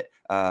scheme fit.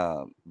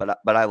 But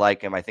I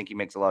like him. I think he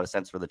makes a lot of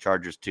sense for the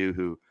Chargers too,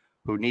 who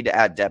need to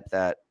add depth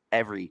at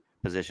every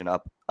position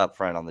up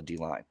front on the D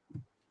line.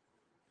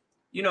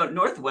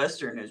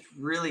 Northwestern is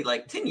really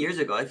 10 years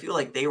ago. I feel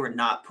like they were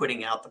not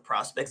putting out the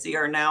prospects they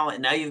are now.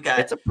 And now you've got,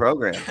 it's a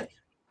program.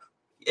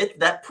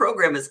 That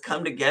program has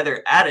come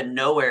together out of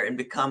nowhere and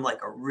become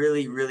a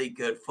really, really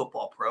good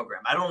football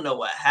program. I don't know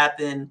what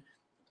happened.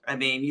 I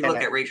mean, you look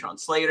at Rashawn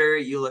Slater,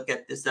 you look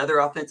at this other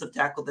offensive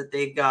tackle that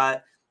they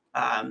got.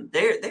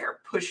 They're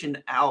pushing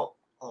out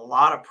a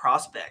lot of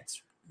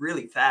prospects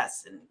really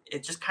fast, and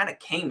it just kind of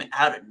came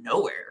out of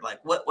nowhere.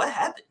 What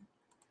happened?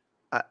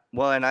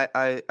 And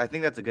I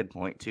think that's a good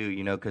point too,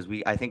 because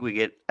I think we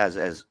get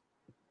as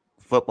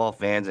football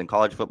fans and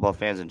college football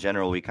fans in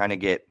general, we kind of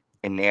get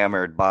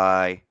enamored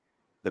by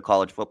the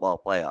college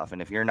football playoff.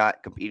 And if you're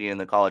not competing in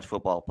the college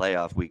football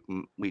playoff,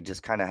 we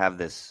just kind of have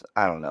this,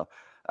 I don't know,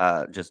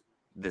 just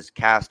this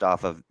cast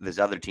off of these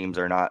other teams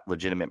are not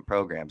legitimate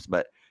programs.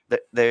 But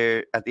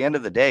they're at the end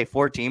of the day,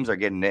 4 teams are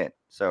getting in.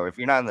 So if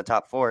you're not in the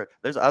top 4,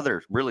 there's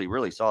other really,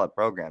 really solid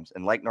programs.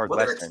 And Northwestern, well,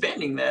 they're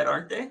expanding that,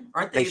 aren't they?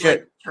 Aren't they?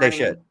 They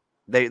should.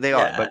 They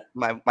are. But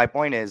my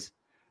point is,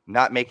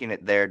 not making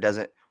it there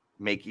doesn't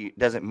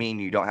mean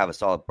you don't have a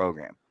solid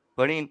program.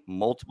 Putting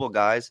multiple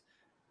guys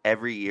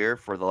every year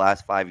for the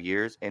last 5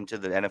 years into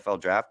the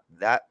NFL draft,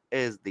 that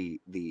is the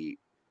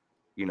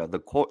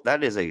that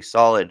is a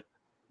solid,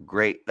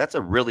 great. That's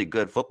a really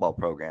good football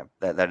program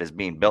that is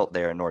being built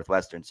there in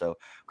Northwestern. So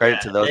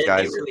credit to those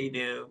guys. They really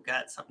do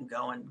got something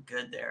going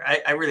good there.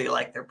 I really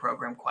like their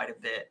program quite a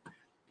bit.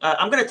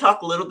 I'm going to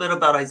talk a little bit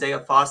about Isaiah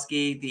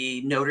Foskey,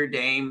 the Notre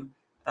Dame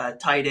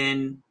tight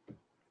end.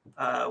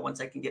 Once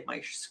I can get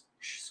my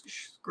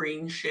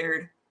screen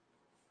shared.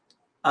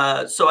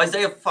 So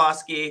Isaiah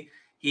Foskey,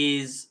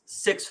 he's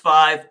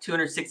 6'5",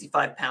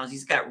 265 pounds.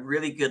 He's got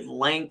really good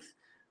length.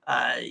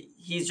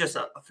 He's just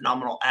a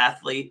phenomenal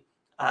athlete.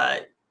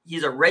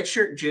 He's a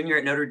redshirt junior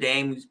at Notre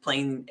Dame who's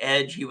playing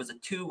edge. He was a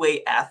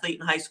two-way athlete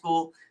in high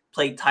school,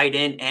 played tight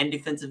end and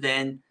defensive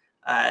end.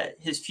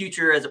 His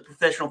future as a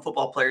professional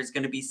football player is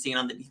going to be seen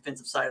on the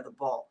defensive side of the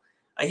ball.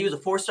 He was a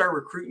 4-star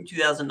recruit in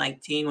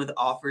 2019 with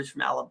offers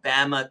from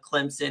Alabama,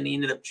 Clemson. He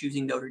ended up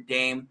choosing Notre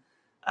Dame.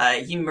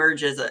 He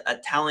emerged as a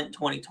talent in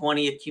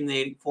 2020,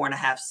 accumulating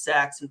 4.5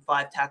 sacks and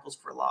 5 tackles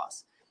for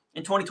loss.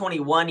 In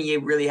 2021, he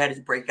really had his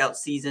breakout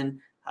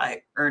season.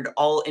 Earned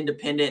all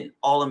independent,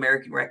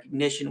 all-American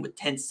recognition with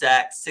 10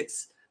 sacks,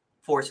 6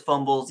 forced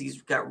fumbles.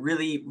 He's got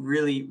really,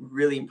 really,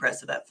 really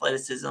impressive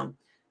athleticism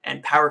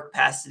and power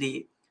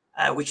capacity,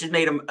 which has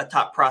made him a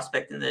top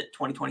prospect in the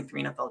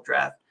 2023 NFL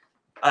draft.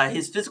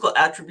 His physical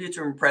attributes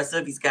are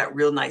impressive. He's got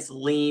real nice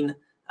lean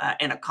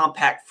and a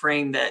compact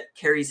frame that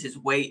carries his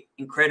weight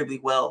incredibly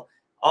well.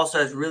 Also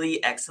has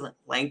really excellent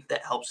length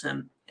that helps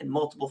him in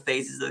multiple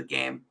phases of the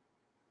game.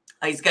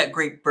 He's got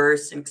great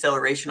burst and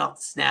acceleration off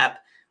the snap.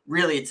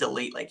 Really, it's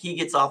elite. Like, he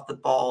gets off the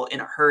ball in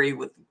a hurry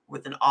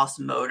with an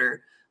awesome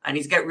motor, and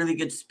he's got really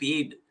good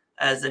speed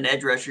as an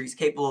edge rusher. He's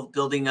capable of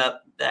building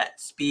up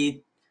that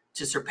speed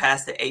to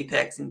surpass the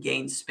apex and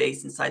gain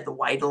space inside the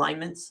wide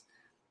alignments.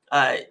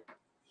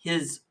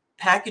 His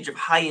package of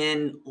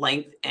high-end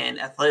length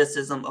and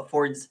athleticism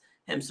affords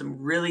him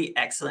some really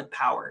excellent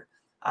power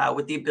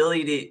with the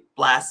ability to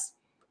blast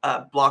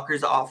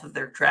blockers off of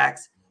their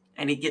tracks,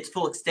 and he gets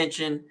full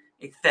extension,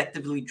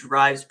 effectively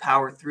drives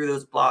power through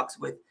those blocks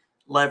with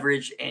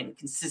leverage, and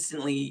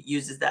consistently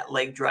uses that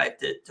leg drive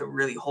to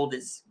really hold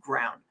his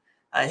ground.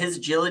 His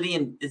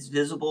agility is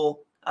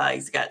visible.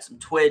 He's got some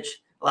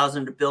twitch, allows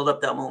him to build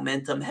up that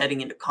momentum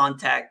heading into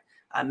contact,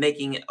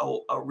 making it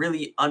a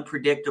really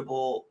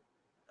unpredictable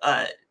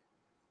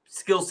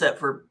skill set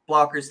for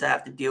blockers to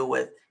have to deal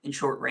with in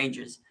short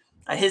ranges.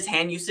 His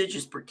hand usage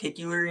is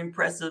particularly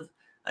impressive.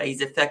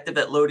 He's effective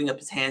at loading up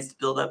his hands to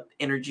build up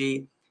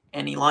energy,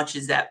 and he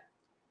launches that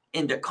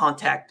into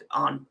contact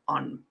on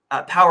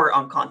power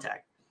on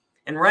contact.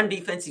 In run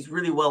defense, he's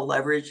really well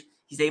leveraged.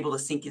 He's able to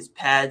sink his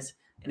pads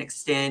and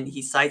extend.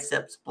 He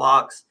sidesteps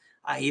blocks.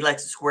 He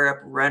likes to square up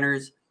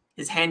runners.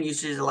 His hand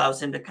usage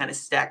allows him to kind of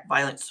stack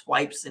violent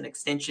swipes and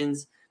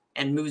extensions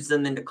and moves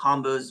them into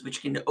combos,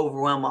 which can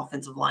overwhelm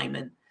offensive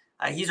linemen.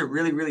 He's a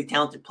really, really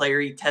talented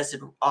player. He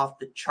tested off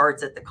the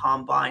charts at the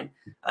combine.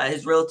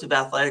 His relative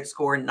athletic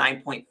score,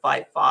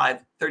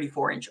 9.55,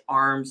 34-inch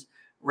arms,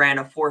 ran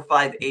a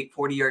 4.58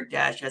 40-yard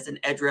dash as an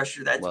edge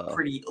rusher. That's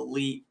pretty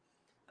elite.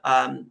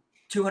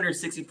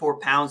 264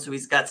 pounds, so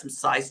he's got some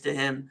size to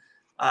him,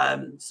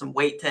 some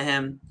weight to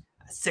him.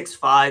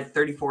 6'5",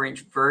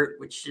 34-inch vert,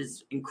 which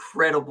is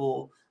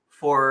incredible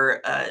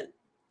for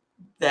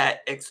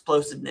that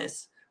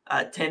explosiveness.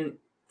 10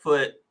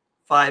 foot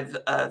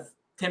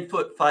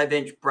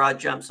 5-inch broad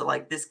jump. So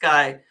like, this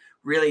guy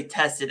really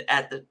tested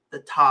at the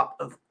top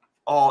of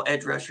all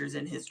edge rushers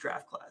in his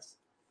draft class.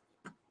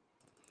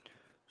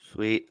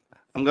 Sweet.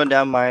 I'm going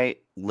down my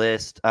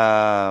list.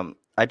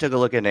 I took a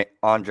look at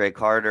Andre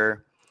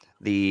Carter,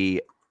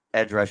 the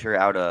edge rusher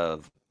out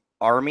of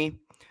Army.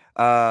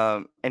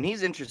 And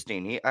he's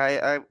interesting.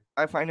 I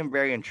find him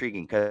very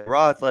intriguing because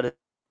raw athletic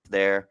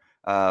there.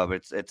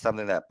 It's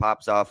something that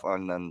pops off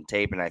on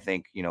tape, and I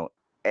think, you know,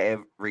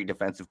 every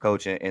defensive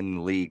coach in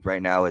the league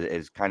right now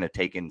is kind of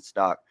taking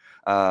stock.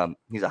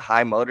 He's a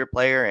high motor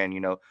player, and,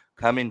 you know,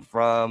 coming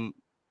from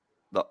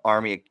the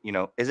Army, you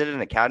know, is it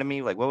an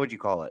academy? Like, what would you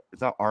call it?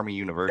 It's not Army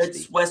University.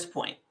 It's West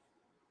Point.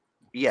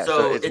 Yeah,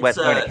 so it's West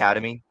Point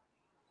Academy.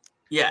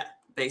 Yeah,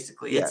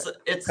 basically. Yeah.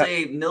 It's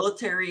a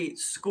military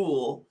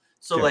school.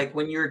 So like,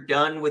 when you're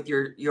done with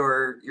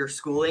your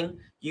schooling,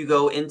 you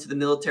go into the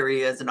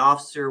military as an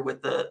officer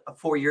with a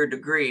 4-year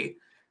degree.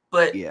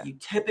 But you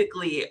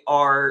typically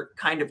are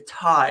kind of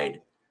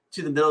tied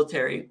to the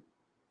military.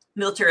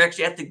 Military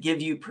actually have to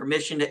give you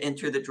permission to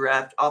enter the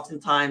draft.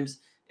 Oftentimes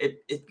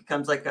it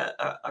becomes like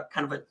a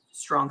kind of a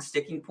strong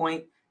sticking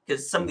point,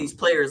 because some of these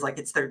players, like,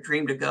 it's their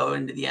dream to go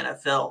into the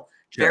NFL.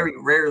 Sure. Very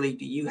rarely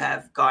do you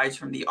have guys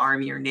from the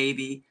Army or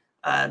Navy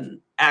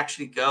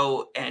actually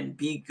go and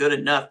be good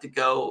enough to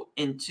go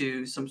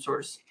into some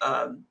sort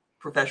of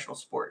professional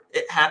sport.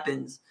 It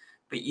happens,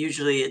 but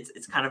usually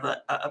it's kind of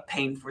a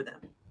pain for them.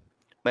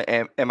 But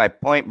and my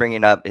point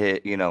bringing up,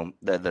 you know,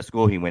 the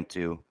school he went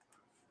to,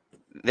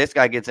 this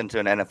guy gets into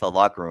an NFL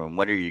locker room.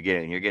 What are you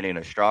getting? You're getting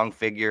a strong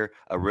figure,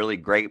 a really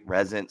great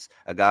presence,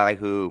 a guy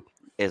who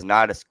is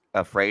not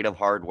afraid of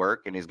hard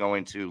work and is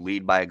going to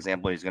lead by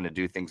example. He's going to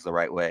do things the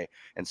right way.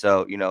 And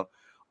so, you know,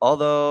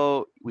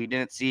 although we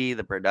didn't see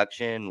the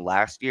production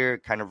last year,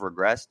 kind of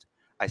regressed,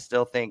 I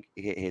still think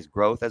his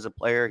growth as a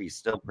player, he's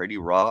still pretty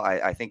raw.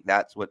 I think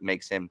that's what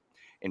makes him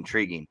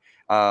intriguing.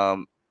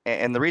 And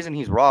the reason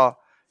he's raw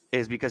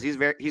is because he's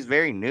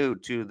very new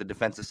to the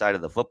defensive side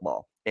of the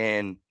football.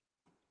 In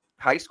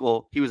high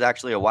school, he was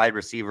actually a wide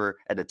receiver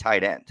at a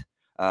tight end,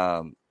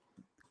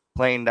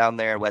 playing down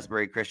there at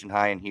Westbury Christian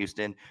High in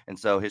Houston. And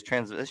so his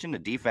transition to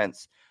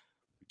defense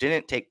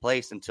didn't take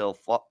place until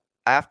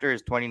after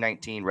his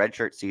 2019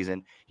 redshirt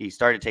season. He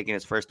started taking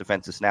his first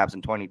defensive snaps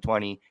in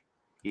 2020.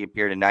 He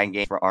appeared in 9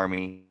 games for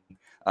Army,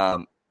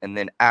 and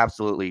then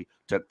absolutely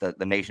took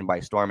the nation by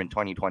storm in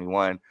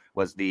 2021.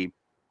 Was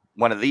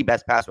one of the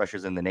best pass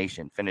rushers in the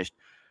nation. Finished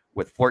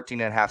with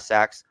 14.5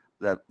 sacks.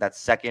 That's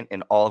second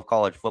in all of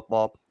college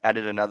football.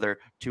 Added another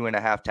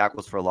 2.5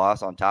 tackles for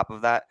loss on top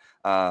of that.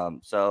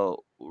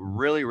 So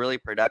really, really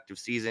productive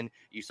season.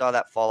 You saw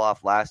that fall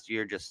off last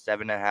year, just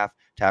 7.5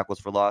 tackles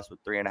for loss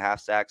with 3.5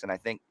 sacks. And I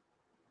think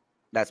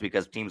that's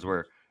because teams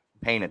were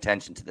paying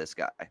attention to this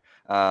guy.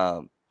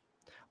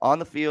 On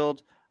the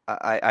field,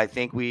 I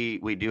think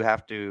we do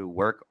have to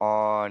work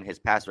on his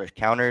pass rush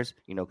counters,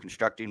 you know,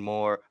 constructing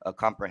more a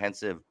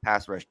comprehensive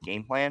pass rush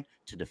game plan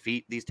to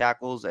defeat these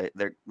tackles.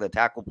 The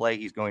tackle play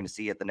he's going to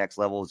see at the next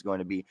level is going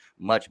to be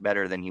much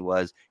better than he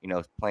was, you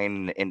know,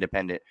 playing an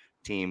independent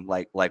team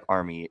like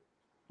Army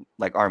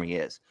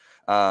is.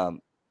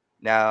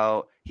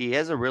 Now he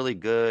has a really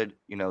good,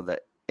 you know,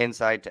 the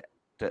inside to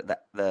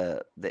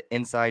the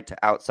inside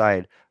to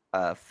outside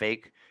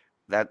fake.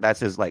 That's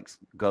his like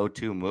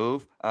go-to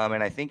move.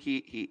 And I think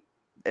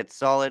it's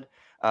solid.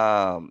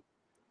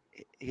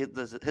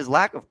 His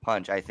lack of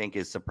punch, I think,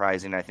 is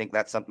surprising. I think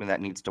that's something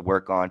that needs to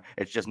work on.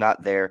 It's just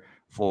not there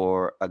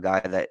for a guy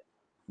that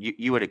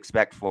you would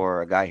expect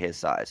for a guy his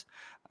size.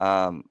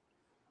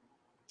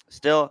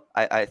 Still,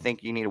 I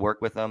think you need to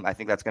work with him. I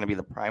think that's going to be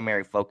the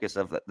primary focus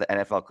of the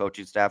NFL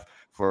coaching staff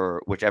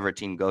for whichever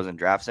team goes and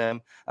drafts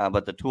him.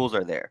 But the tools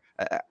are there.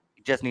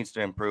 He just needs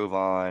to improve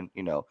on,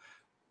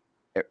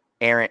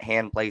 errant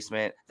hand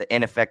placement, the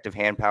ineffective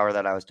hand power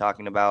that I was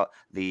talking about,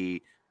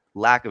 the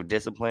lack of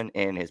discipline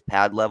in his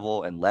pad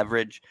level and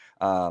leverage,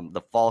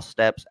 the false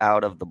steps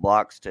out of the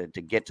blocks to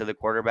get to the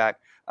quarterback.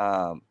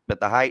 But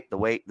the height, the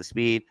weight, the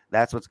speed,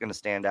 that's what's going to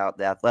stand out.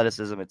 The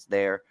athleticism, it's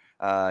there.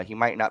 He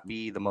might not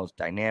be the most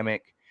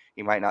dynamic.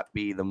 He might not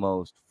be the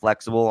most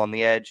flexible on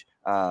the edge,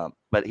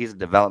 but he's a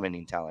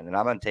developmenting talent. And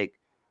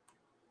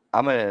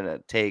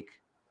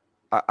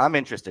I'm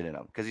interested in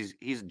him because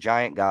he's a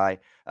giant guy.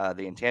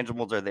 The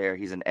intangibles are there.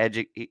 He's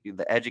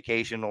the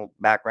educational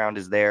background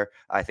is there.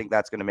 I think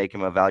that's going to make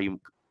him a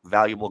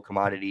valuable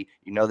commodity.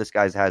 This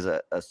guy has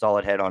a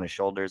solid head on his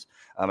shoulders,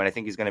 and I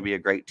think he's going to be a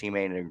great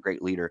teammate and a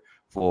great leader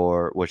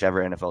for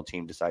whichever NFL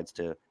team decides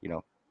to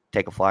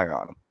take a flyer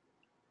on him.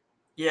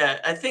 Yeah,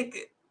 I think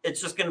it's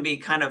just going to be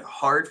kind of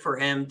hard for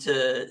him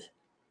to.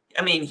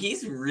 I mean,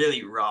 he's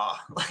really raw.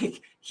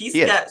 Like he's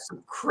got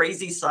some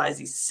crazy size.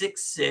 He's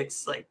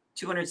 6'6", like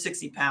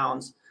 260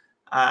 pounds.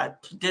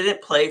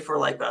 Didn't play for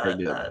like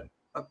a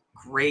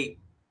great,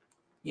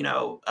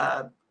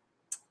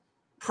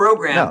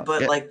 program,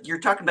 like you're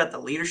talking about the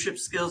leadership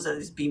skills that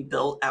is being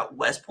built at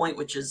West Point,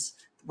 which is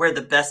where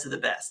the best of the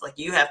best. Like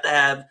you have to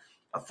have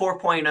a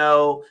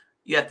 4.0.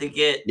 You have to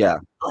get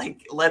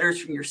like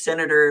letters from your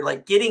senator.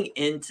 Like getting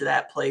into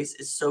that place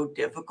is so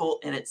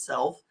difficult in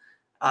itself.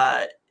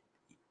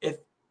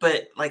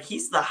 But like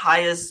he's the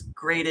highest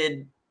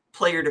graded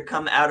player to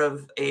come out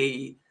of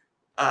a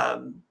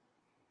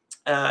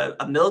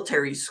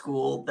military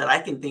school that I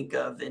can think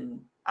of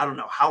in I don't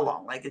know how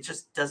long. Like it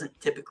just doesn't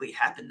typically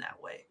happen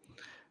that way.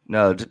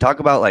 No, to talk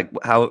about like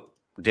how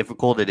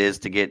difficult it is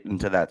to get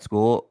into that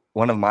school.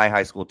 One of my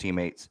high school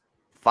teammates,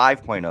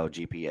 5.0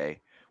 GPA,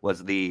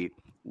 was the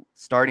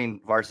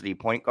starting varsity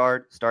point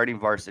guard, starting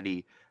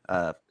varsity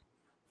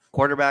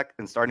quarterback,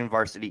 and starting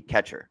varsity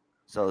catcher.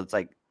 So it's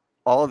like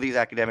all of these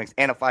academics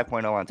and a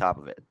 5.0 on top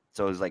of it.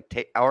 So it was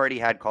like already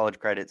had college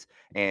credits,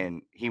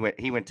 and he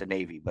went to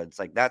Navy. But it's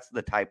like that's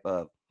the type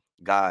of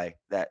guy,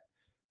 that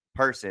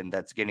person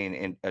that's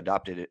getting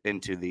adopted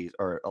into these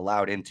or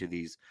allowed into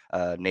these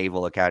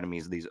naval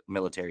academies, these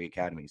military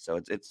academies. So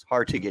it's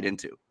hard to get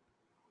into.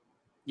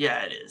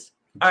 Yeah, it is.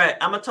 All right,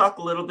 I'm gonna talk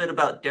a little bit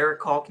about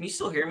Derek Hall. Can you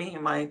still hear me?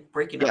 Am I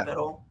breaking up at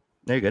all?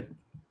 No, you're good.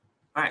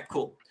 All right,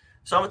 cool.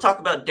 So I'm gonna talk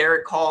about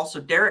Derek Hall. So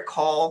Derek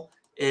Hall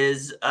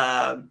is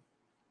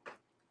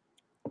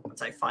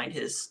once I find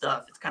his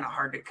stuff, it's kind of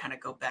hard to kind of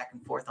go back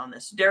and forth on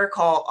this. Derek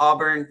Hall,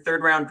 Auburn,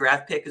 3rd round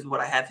draft pick is what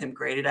I have him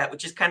graded at,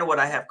 which is kind of what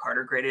I have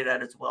Carter graded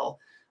at as well.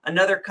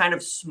 Another kind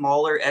of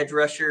smaller edge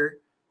rusher.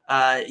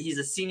 He's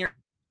a senior.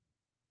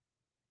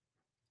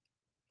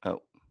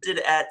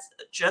 At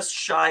just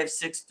shy of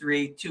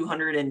 6'3",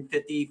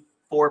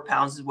 254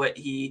 pounds is what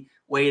he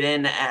weighed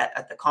in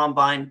at the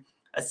combine.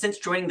 Since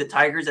joining the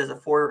Tigers as a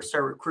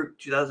 4-star recruit in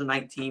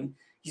 2019,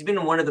 he's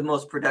been one of the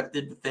most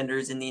productive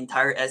defenders in the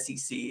entire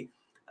SEC.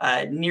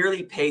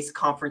 Nearly paced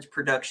conference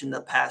production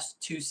the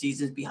past 2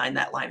 seasons behind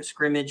that line of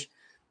scrimmage.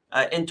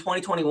 In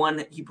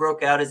 2021, he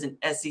broke out as an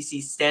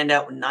SEC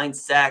standout with 9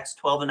 sacks,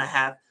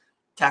 12.5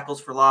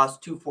 tackles for loss,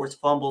 2 forced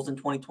fumbles in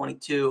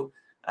 2022.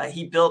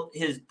 He built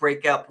his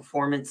breakout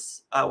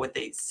performance with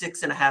a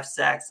 6.5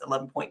 sacks,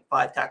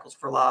 11.5 tackles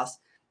for loss,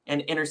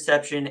 an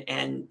interception,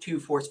 and 2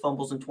 forced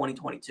fumbles in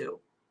 2022.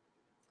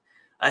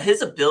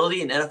 His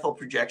ability in NFL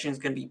projection is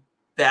going to be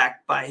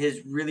backed by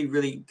his really,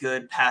 really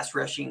good pass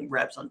rushing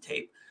reps on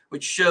tape,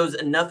 which shows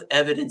enough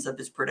evidence of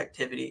his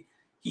productivity.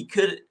 He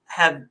could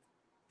have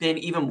been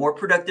even more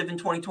productive in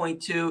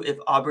 2022 if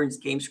Auburn's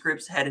game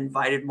scripts had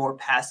invited more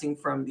passing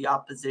from the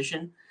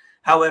opposition.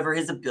 However,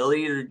 his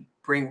ability to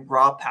bring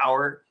raw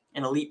power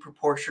and elite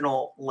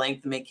proportional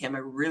length make him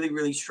a really,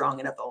 really strong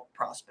NFL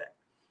prospect.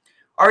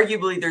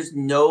 Arguably, there's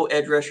no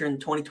edge rusher in the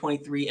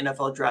 2023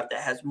 NFL draft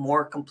that has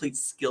more complete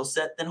skill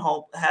set than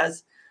Hall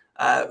has,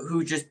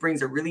 who just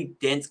brings a really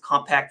dense,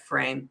 compact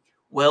frame,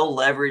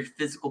 well-leveraged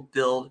physical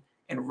build,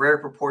 and rare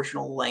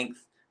proportional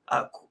length.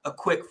 A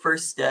quick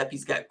first step.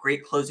 He's got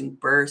great closing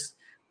burst.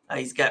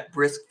 He's got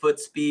brisk foot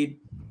speed.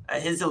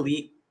 His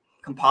elite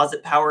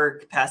composite power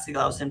capacity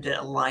allows him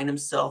to align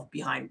himself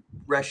behind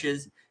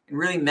rushes and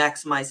really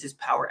maximize his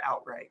power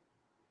outright.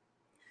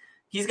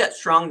 He's got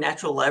strong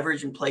natural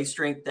leverage and play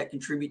strength that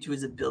contribute to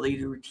his ability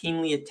to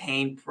routinely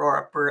attain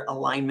proper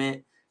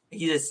alignment.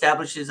 He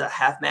establishes a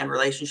half-man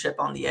relationship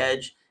on the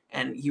edge,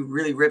 and he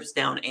really rips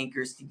down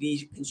anchors to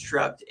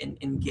deconstruct and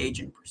engage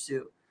in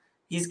pursuit.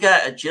 He's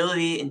got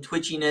agility and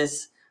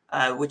twitchiness,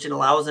 which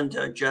allows him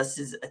to adjust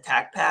his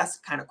attack pass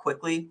kind of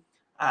quickly.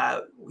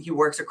 He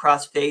works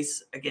across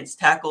face against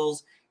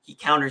tackles. He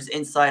counters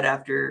inside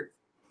after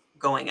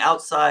going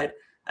outside.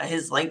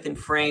 His length and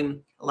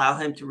frame allow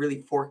him to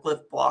really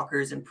forklift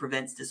blockers and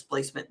prevents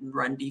displacement in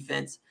run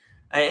defense.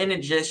 In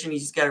addition,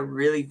 he's got a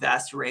really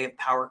vast array of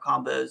power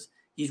combos.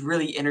 He's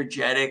really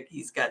energetic.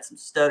 He's got some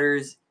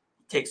stutters.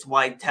 He takes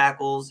wide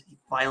tackles,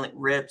 violent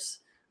rips.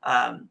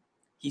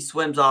 He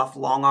swims off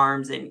long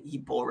arms, and he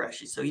bull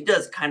rushes. So he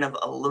does kind of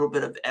a little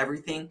bit of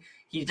everything.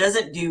 He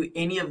doesn't do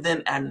any of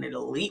them at an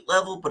elite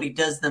level, but he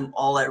does them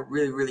all at a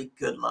really, really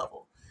good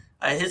level.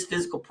 His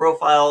physical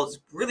profile has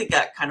really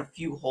got kind of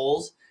few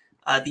holes.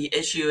 The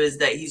issue is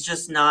that he's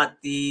just not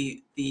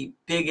the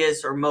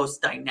biggest or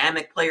most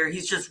dynamic player.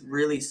 He's just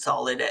really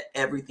solid at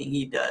everything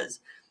he does,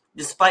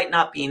 despite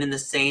not being in the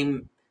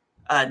same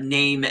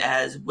name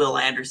as Will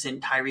Anderson,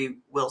 Tyree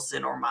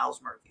Wilson, or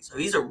Miles Murphy. So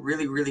he's a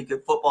really, really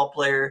good football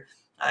player,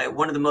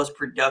 one of the most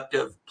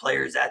productive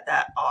players at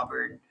that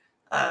Auburn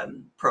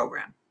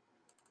program.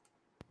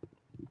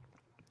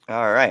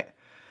 All right.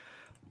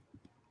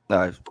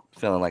 I was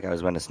feeling like I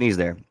was going to sneeze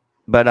there.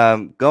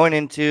 But going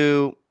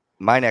into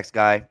my next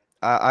guy,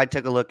 I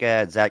took a look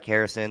at Zach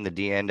Harrison, the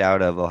D end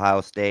out of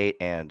Ohio State,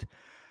 and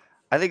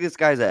I think this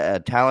guy's a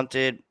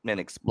talented and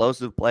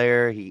explosive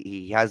player.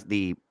 He has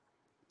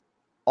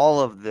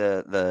all of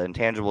the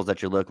intangibles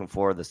that you're looking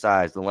for, the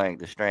size, the length,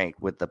 the strength,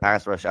 with the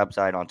pass rush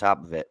upside on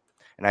top of it.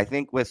 And I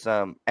think with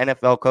some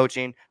NFL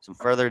coaching, some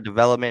further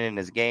development in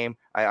his game,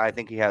 I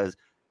think he has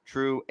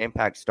true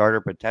impact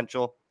starter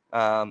potential.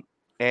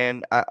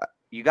 And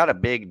you got a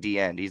big D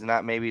end. He's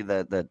not maybe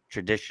the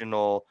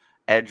traditional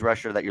edge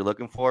rusher that you're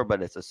looking for,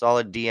 but it's a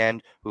solid D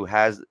end who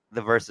has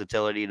the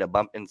versatility to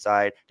bump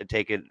inside to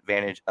take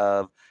advantage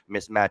of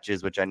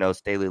mismatches, which I know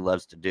Staley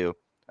loves to do.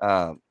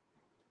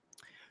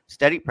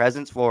 Steady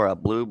presence for a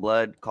blue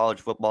blood college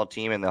football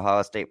team in the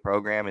Ohio State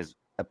program has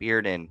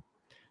appeared in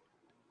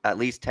at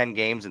least 10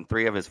 games in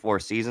 3 of his 4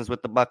 seasons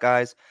with the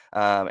Buckeyes.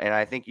 And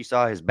I think you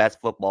saw his best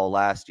football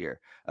last year.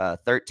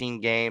 13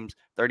 games,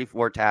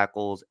 34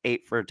 tackles,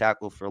 8 for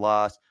tackles for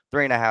loss,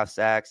 3.5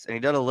 sacks, and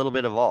he did a little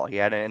bit of all. He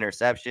had an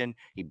interception.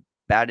 He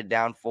batted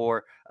down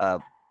 4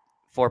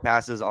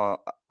 passes on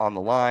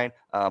the line,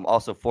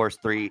 also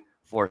forced 3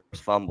 forced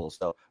fumbles.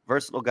 So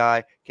versatile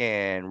guy,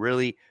 can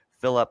really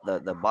fill up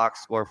the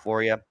box score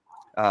for you.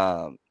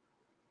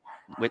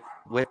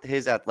 With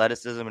his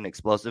athleticism and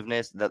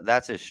explosiveness,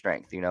 that's his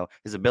strength. You know,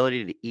 his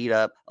ability to eat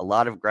up a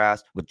lot of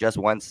grass with just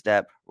one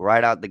step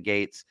right out the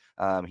gates.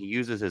 He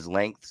uses his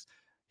lengths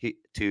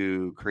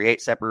to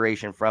create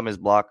separation from his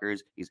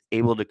blockers. He's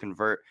able to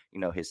convert,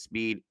 his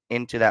speed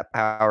into that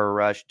power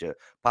rush to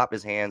pop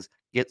his hands,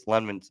 gets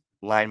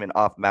linemen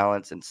off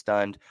balance and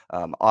stunned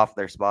off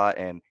their spot,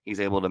 and he's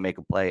able to make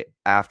a play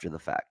after the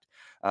fact.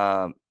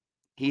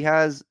 He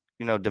has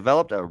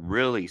developed a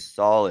really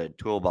solid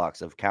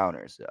toolbox of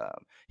counters.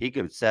 He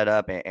could set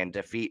up and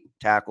defeat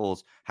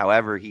tackles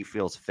however he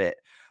feels fit.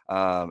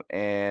 Where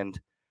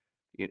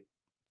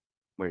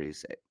do you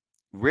say?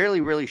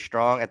 Really, really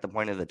strong at the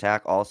point of the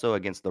attack, also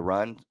against the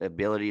run.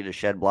 Ability to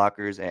shed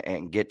blockers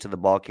and get to the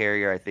ball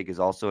carrier, I think, is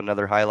also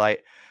another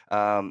highlight.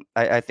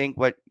 I think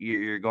what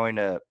you're going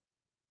to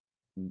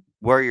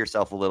worry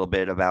yourself a little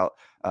bit about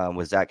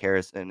with Zach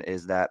Harrison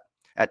is that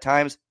at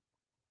times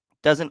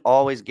doesn't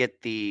always get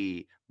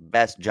the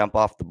best jump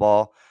off the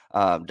ball,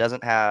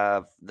 doesn't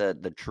have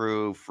the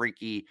true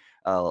freaky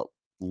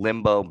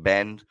limbo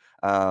bend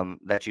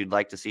that you'd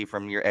like to see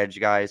from your edge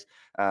guys.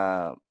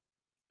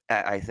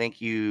 I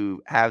think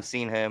you have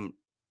seen him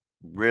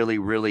really,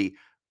 really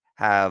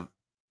have,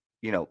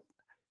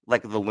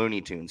 like the Looney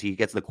Tunes. He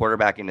gets the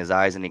quarterback in his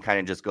eyes and he kind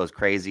of just goes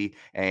crazy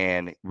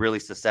and really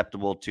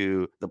susceptible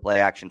to the play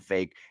action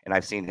fake. And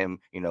I've seen him,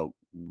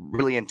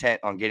 really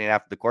intent on getting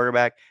after the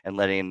quarterback and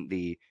letting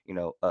the,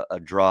 a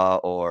draw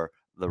or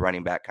the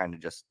running back kind of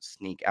just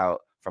sneak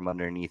out from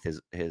underneath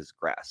his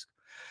grasp.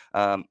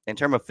 In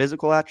terms of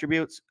physical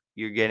attributes,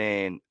 you're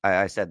getting,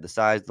 I said, the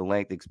size, the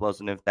length, the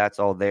explosiveness, that's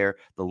all there.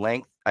 The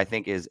length, I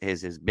think, is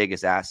his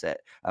biggest asset.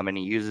 And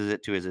he uses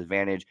it to his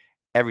advantage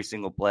every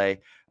single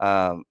play.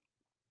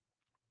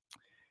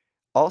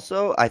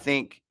 Also, I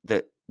think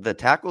that the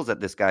tackles that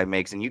this guy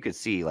makes, and you could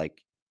see,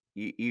 like,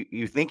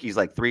 you think he's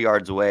like 3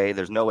 yards away.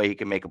 There's no way he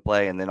can make a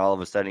play. And then all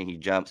of a sudden he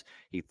jumps,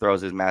 he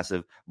throws his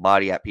massive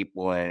body at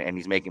people and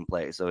he's making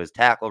plays. So his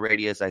tackle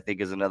radius, I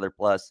think, is another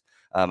plus.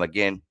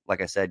 Again,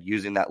 like I said,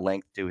 using that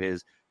length to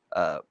his,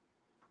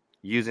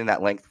 using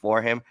that length for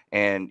him.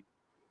 And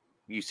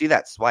you see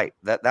that swipe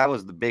that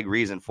was the big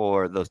reason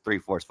for those 3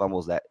 forced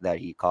fumbles that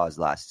he caused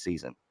last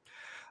season.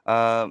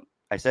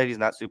 I said he's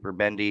not super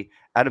bendy.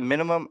 At a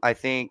minimum, I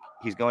think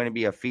he's going to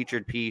be a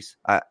featured piece.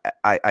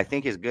 I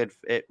think his good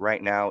fit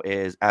right now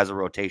is as a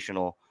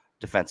rotational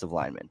defensive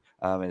lineman.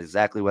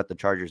 Exactly what the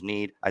Chargers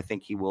need. I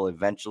think he will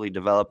eventually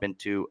develop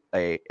into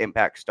a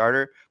impact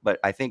starter, but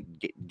I think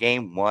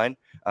game 1,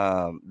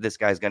 this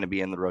guy's going to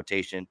be in the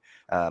rotation.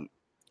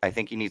 I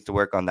think he needs to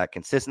work on that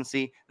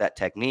consistency, that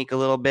technique a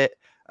little bit.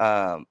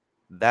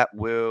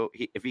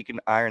 If he can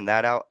iron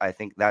that out, I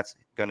think that's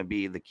going to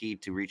be the key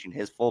to reaching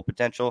his full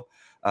potential.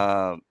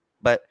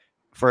 But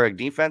for a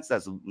defense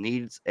that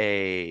needs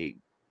a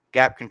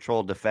gap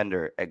control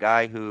defender, a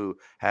guy who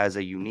has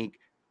a unique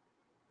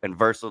and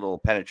versatile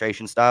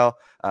penetration style.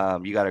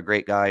 You got a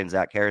great guy in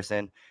Zach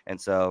Harrison. And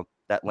so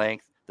that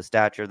length, the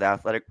stature, the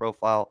athletic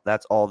profile,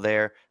 that's all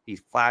there. He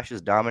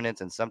flashes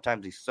dominance, and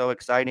sometimes he's so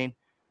exciting.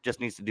 Just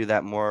needs to do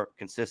that more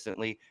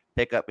consistently,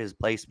 pick up his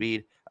play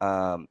speed,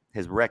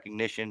 his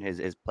recognition,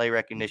 his play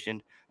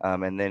recognition.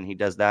 And then he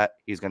does that,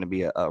 he's going to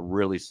be a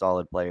really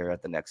solid player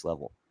at the next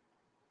level.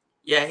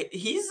 Yeah,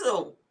 he's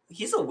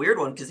a weird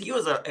one because he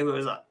was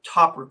a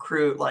top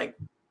recruit, like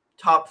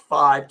top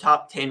 5,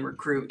 top 10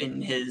 recruit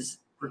in his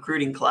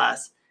recruiting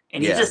class.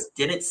 And he just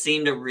didn't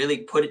seem to really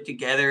put it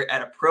together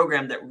at a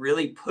program that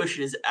really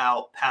pushes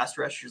out pass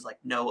rushers like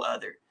no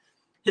other.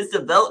 His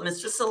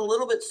development's just a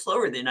little bit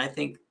slower than I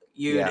think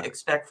you'd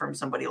expect from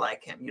somebody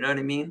like him. You know what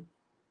I mean?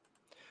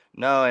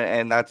 No,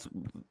 and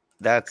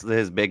that's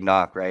his big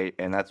knock, right?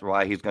 And that's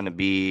why he's going to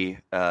be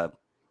a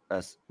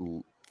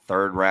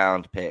third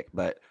round pick.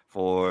 But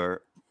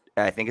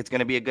I think it's going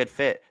to be a good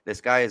fit.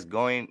 This guy is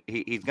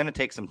he's going to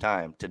take some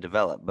time to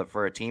develop. But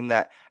for a team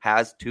that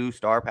has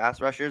 2-star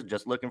pass rushers,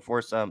 just looking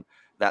for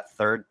that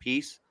third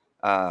piece,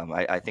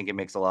 I think it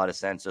makes a lot of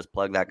sense. Just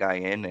plug that guy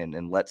in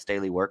and let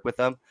Staley work with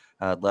him.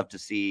 I'd love to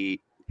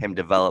see him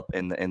develop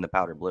in the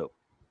powder blue.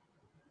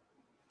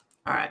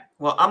 All right.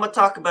 Well, I'm going to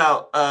talk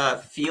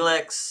about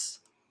Felix,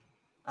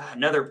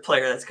 another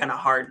player that's kind of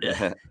hard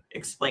to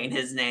explain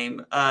his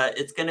name.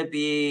 It's going to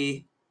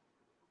be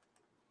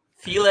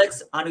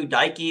Felix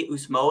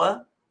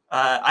Anudike-Uzomah.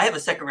 I have a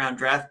second-round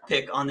draft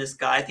pick on this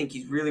guy. I think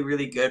he's really,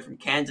 really good from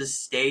Kansas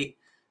State.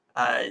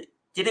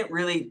 Didn't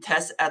really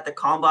test at the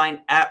combine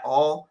at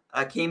all.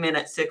 Came in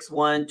at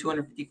 6'1",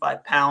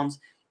 255 pounds.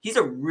 He's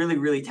a really,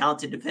 really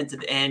talented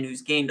defensive end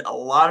who's gained a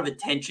lot of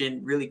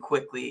attention really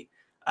quickly.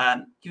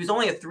 He was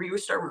only a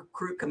 3-star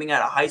recruit coming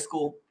out of high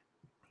school.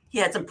 He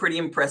had some pretty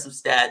impressive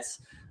stats,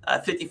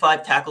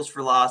 55 tackles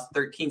for loss,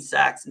 13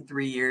 sacks in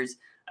 3 years.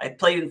 I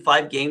played in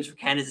 5 games for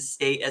Kansas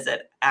State as an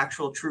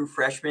actual true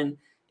freshman.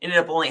 Ended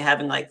up only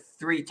having like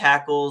 3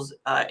 tackles,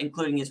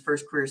 including his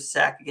first career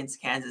sack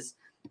against Kansas.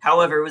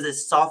 However, it was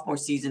his sophomore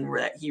season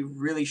where he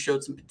really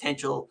showed some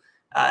potential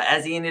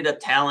as he ended up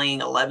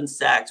tallying 11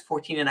 sacks,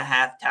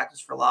 14.5 tackles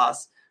for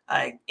loss.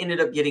 Ended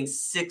up getting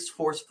 6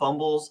 forced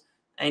fumbles,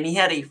 and he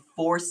had a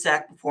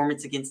 4-sack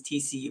performance against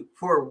TCU.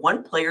 For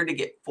one player to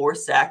get 4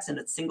 sacks in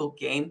a single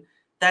game,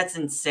 that's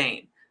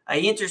insane.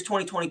 He enters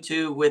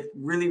 2022 with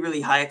really, really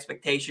high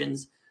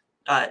expectations.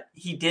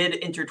 He did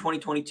enter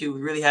 2022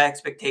 with really high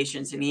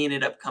expectations, and he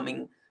ended up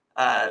coming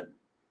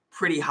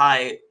pretty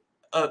high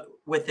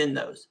within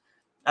those.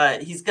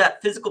 He's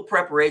got physical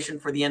preparation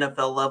for the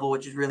NFL level,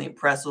 which is really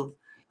impressive.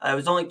 He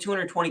was only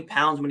 220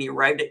 pounds when he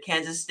arrived at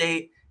Kansas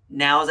State.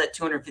 Now he's at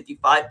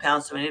 255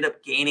 pounds, so he ended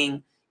up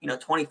gaining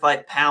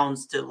 25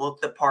 pounds to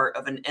look the part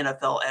of an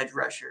NFL edge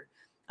rusher.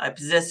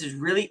 Possesses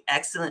really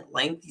excellent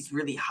length. He's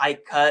really high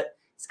cut.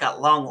 He's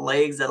got long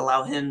legs that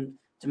allow him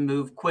to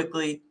move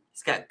quickly.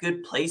 He's got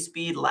good play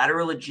speed,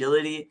 lateral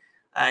agility.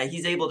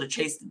 He's able to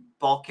chase the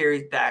ball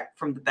carries back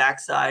from the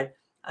backside.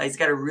 He's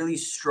got a really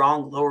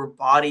strong lower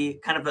body,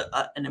 kind of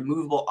an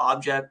immovable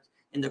object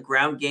in the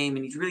ground game,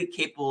 and he's really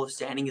capable of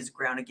standing his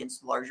ground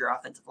against larger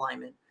offensive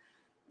linemen.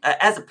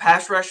 As a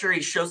pass rusher,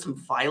 he shows some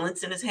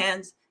violence in his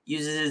hands,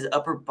 uses his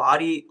upper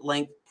body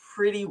length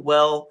pretty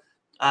well.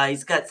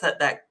 He's got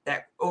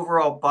that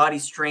overall body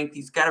strength.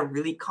 He's got a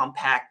really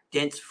compact,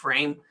 dense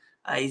frame.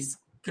 He's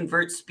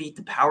converts speed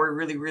to power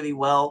really, really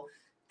well.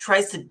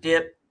 Tries to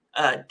dip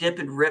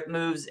and rip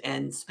moves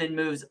and spin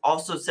moves.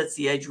 Also sets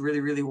the edge really,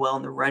 really well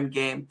in the run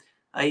game.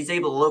 He's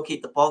able to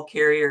locate the ball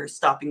carrier,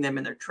 stopping them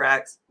in their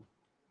tracks.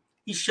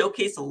 He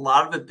showcased a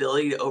lot of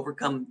ability to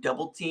overcome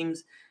double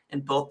teams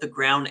in both the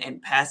ground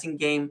and passing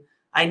game.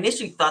 I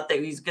initially thought that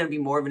he was going to be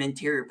more of an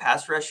interior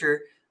pass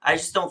rusher. I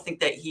just don't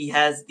think that he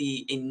has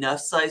the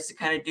enough size to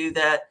kind of do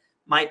that.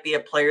 Might be a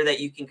player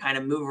that you can kind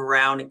of move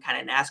around and kind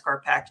of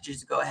NASCAR packages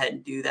to go ahead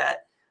and do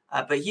that.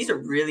 But he's a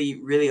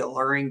really, really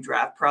alluring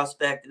draft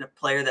prospect and a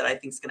player that I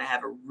think is going to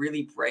have a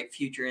really bright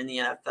future in the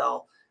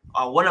NFL.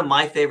 One of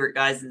my favorite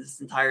guys in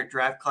this entire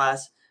draft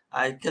class,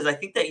 because I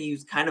think that he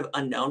was kind of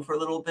unknown for a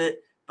little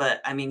bit.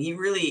 But, I mean, he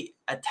really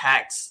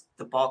attacks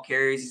the ball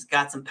carriers. He's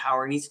got some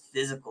power, and he's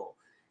physical.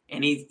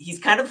 And he's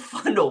kind of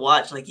fun to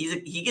watch. Like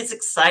he gets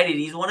excited.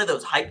 He's one of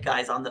those hype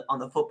guys on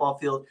the football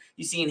field.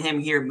 You seen him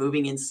here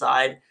moving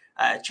inside,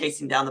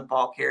 chasing down the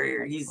ball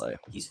carrier. He's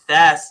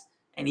fast,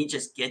 and he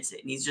just gets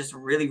it. And he's just a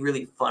really,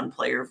 really fun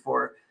player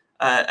for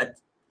a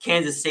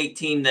Kansas State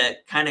team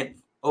that kind of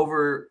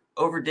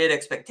overdid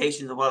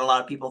expectations of what a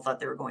lot of people thought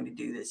they were going to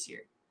do this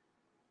year.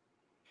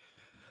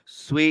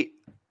 Sweet.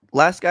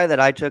 Last guy that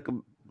I took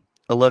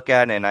a look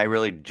at, and I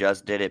really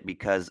just did it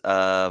because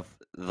of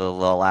the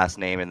last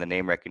name and the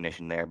name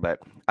recognition there, but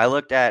I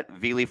looked at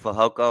Vili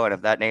Fehoko, and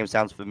if that name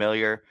sounds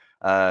familiar,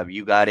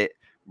 you got it.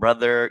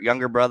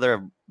 Younger brother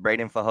of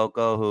Braden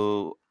Fehoko,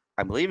 who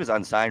I believe is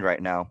unsigned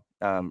right now,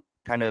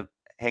 kind of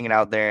hanging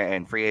out there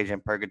in free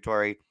agent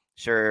purgatory.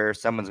 Sure,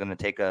 someone's going to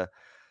take a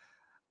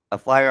a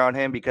flyer on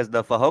him because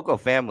the Fehoko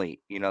family,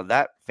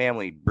 that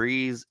family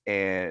breathes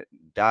and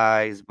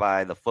dies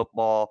by the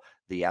football.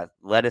 The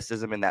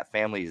athleticism in that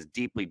family is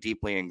deeply,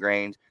 deeply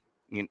ingrained.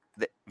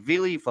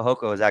 Vili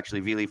Fehoko is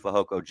actually Vili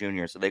Fehoko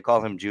Jr., so they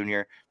call him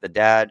Junior. The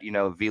dad,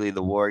 Vili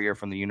the Warrior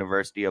from the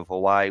University of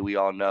Hawaii. We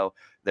all know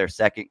they're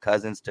second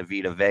cousins to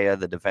Vita Vea,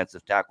 the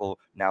defensive tackle,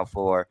 now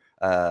for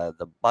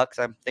the Bucks.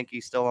 I think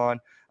he's still on.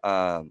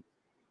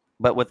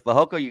 But with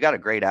Fehoko, you got a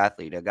great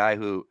athlete, a guy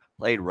who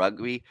played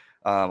rugby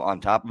on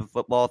top of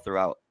football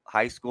throughout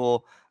high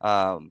school.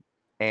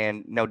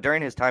 And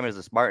during his time as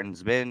a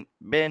Spartans, been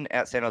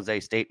at San Jose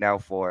State now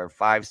for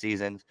 5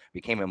 seasons,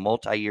 became a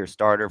multi-year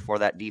starter for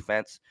that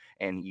defense.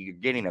 And you're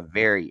getting a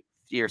very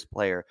fierce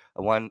player,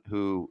 one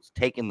who's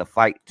taking the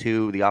fight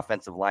to the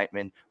offensive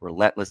lineman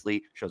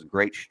relentlessly, shows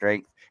great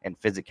strength and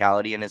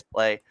physicality in his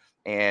play.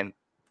 And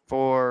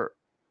for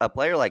a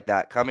player like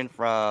that coming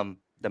from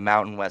the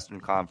Mountain Western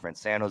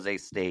Conference, San Jose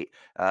State,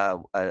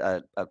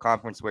 a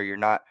conference where you're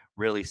not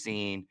really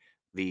seeing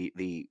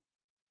the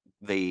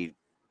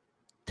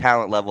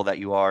talent level that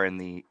you are in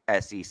the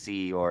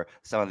SEC or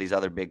some of these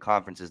other big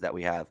conferences that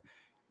we have.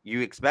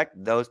 You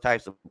expect those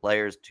types of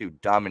players to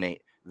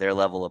dominate their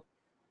level of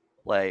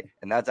play,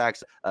 and that's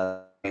actually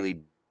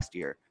really last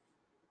year.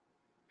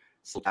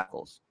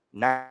 Tackles,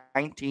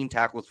 19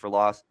 tackles for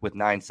loss with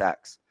 9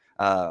 sacks.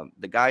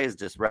 The guy is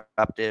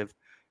disruptive.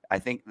 I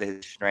think the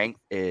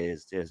strength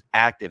is just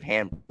active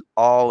hand,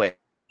 always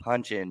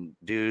punching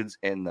dudes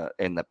in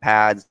the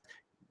pads,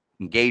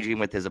 engaging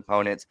with his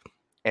opponents,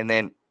 and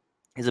then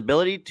his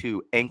ability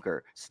to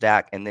anchor,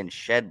 stack, and then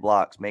shed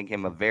blocks make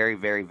him a very,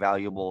 very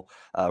valuable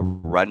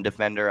run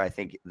defender. I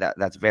think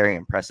that's very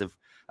impressive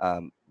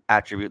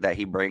attribute that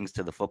he brings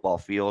to the football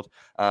field.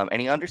 And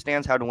he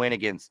understands how to win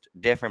against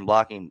different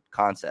blocking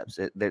concepts.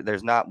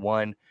 There's not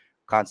one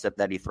concept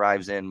that he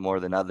thrives in more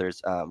than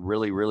others.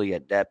 Really, really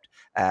adept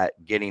at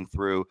getting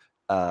through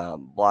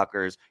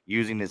blockers,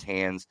 using his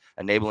hands,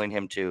 enabling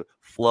him to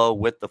flow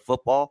with the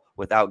football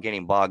without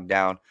getting bogged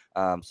down.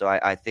 So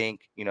I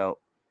think,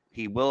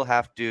 he will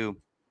have to,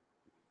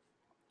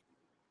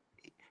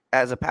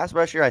 as a pass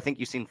rusher, I think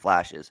you've seen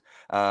flashes,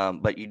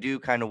 but you do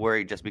kind of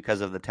worry just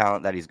because of the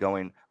talent that he's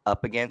going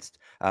up against.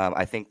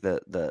 I think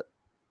the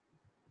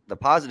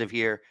positive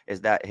here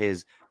is that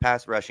his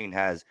pass rushing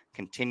has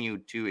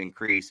continued to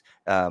increase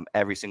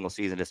every single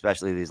season,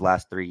 especially these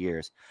last 3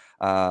 years.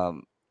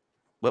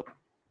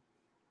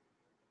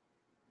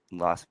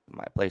 Lost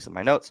my place in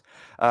my notes.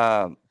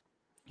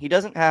 He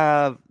doesn't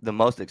have the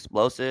most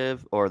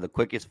explosive or the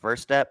quickest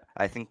first step.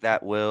 I think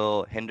that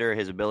will hinder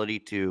his ability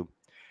to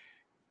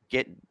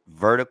get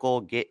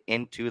vertical, get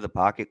into the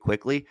pocket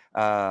quickly.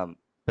 But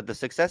the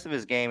success of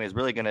his game is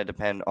really going to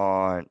depend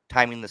on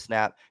timing the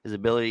snap, his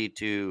ability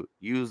to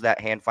use that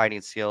hand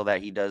fighting skill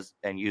that he does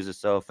and uses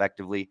so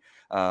effectively.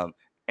 And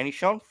he's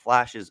shown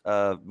flashes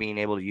of being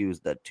able to use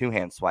the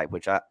 2-hand swipe,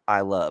 which I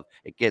love.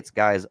 It gets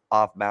guys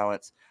off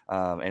balance,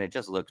 and it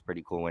just looks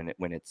pretty cool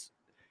when it's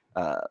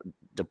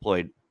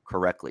deployed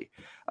correctly.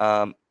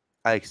 Like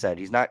I said,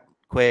 he's not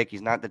quick.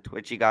 He's not the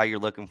twitchy guy you're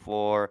looking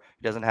for.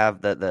 He doesn't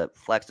have the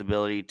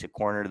flexibility to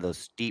corner to those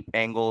steep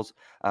angles.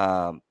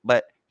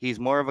 But he's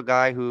more of a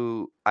guy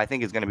who I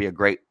think is going to be a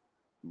great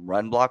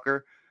run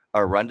blocker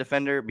or run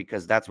defender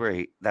because that's where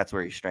he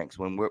strengths.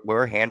 When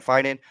we're hand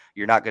fighting,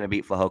 you're not going to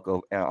beat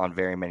Fehoko on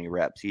very many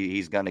reps.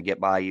 He's going to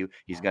get by you.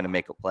 He's going to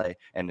make a play,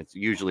 and it's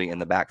usually in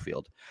the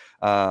backfield.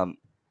 And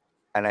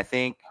I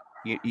think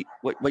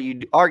what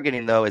you are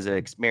getting though is an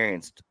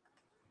experienced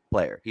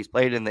player. He's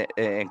played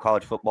in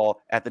college football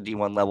at the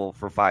D1 level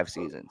for 5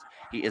 seasons.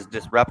 He is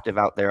disruptive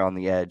out there on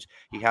the edge.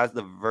 He has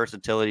the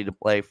versatility to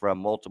play from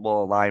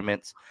multiple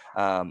alignments.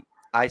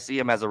 I see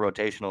him as a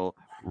rotational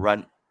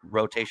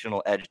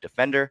edge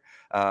defender.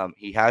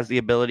 He has the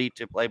ability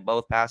to play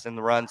both pass and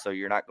the run, so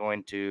you're not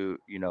going to,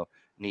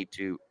 need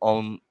to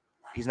own.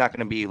 He's not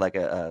going to be like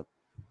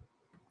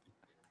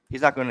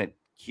he's not going to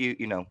cute,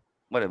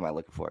 what am I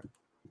looking for?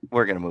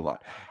 We're going to move on.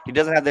 He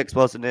doesn't have the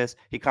explosiveness.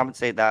 He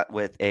compensates that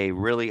with a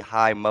really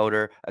high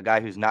motor, a guy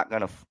who's not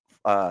going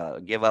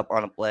to give up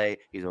on a play.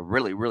 He's a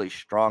really, really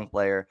strong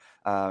player.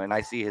 And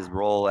I see his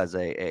role as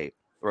a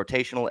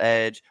rotational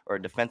edge or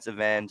a defensive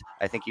end.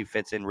 I think he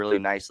fits in really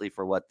nicely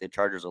for what the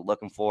Chargers are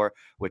looking for,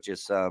 which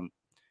is some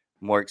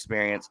more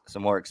experience,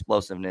 some more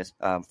explosiveness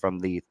from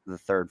the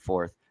third,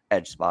 fourth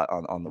edge spot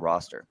on the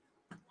roster.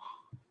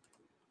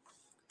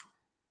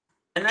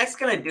 And that's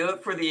going to do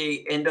it for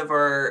the end of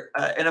our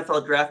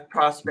NFL Draft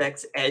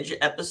Prospects Edge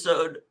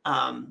episode.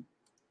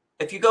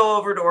 If you go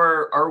over to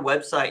our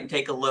website and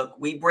take a look,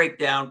 we break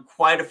down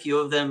quite a few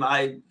of them.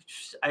 I've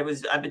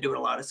been doing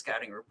a lot of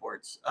scouting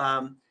reports.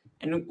 And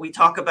we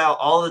talk about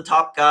all the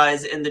top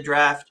guys in the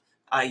draft,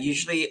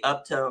 usually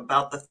up to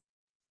about the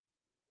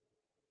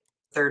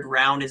third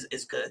round is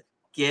going to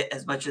get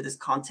as much of this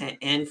content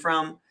in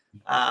from.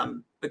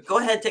 But go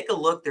ahead, take a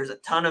look. There's a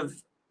ton of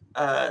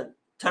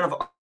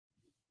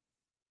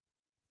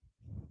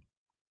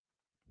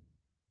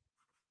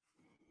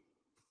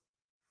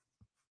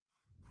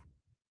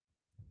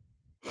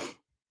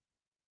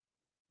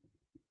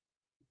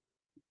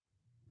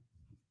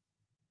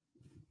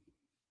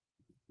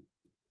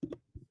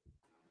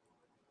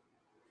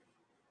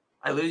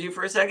I lose you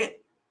for a second?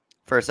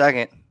 For a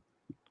second.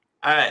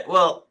 All right.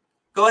 Well,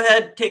 go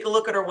ahead, take a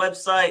look at our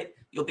website.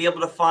 You'll be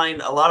able to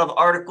find a lot of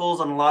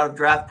articles on a lot of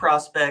draft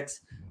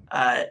prospects,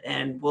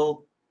 and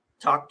we'll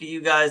talk to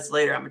you guys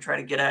later. I'm going to try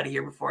to get out of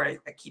here before I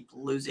keep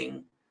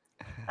losing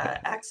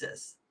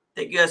access.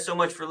 Thank you guys so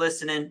much for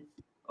listening.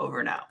 Over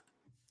and out.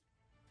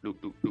 Doop,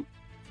 doop, doop.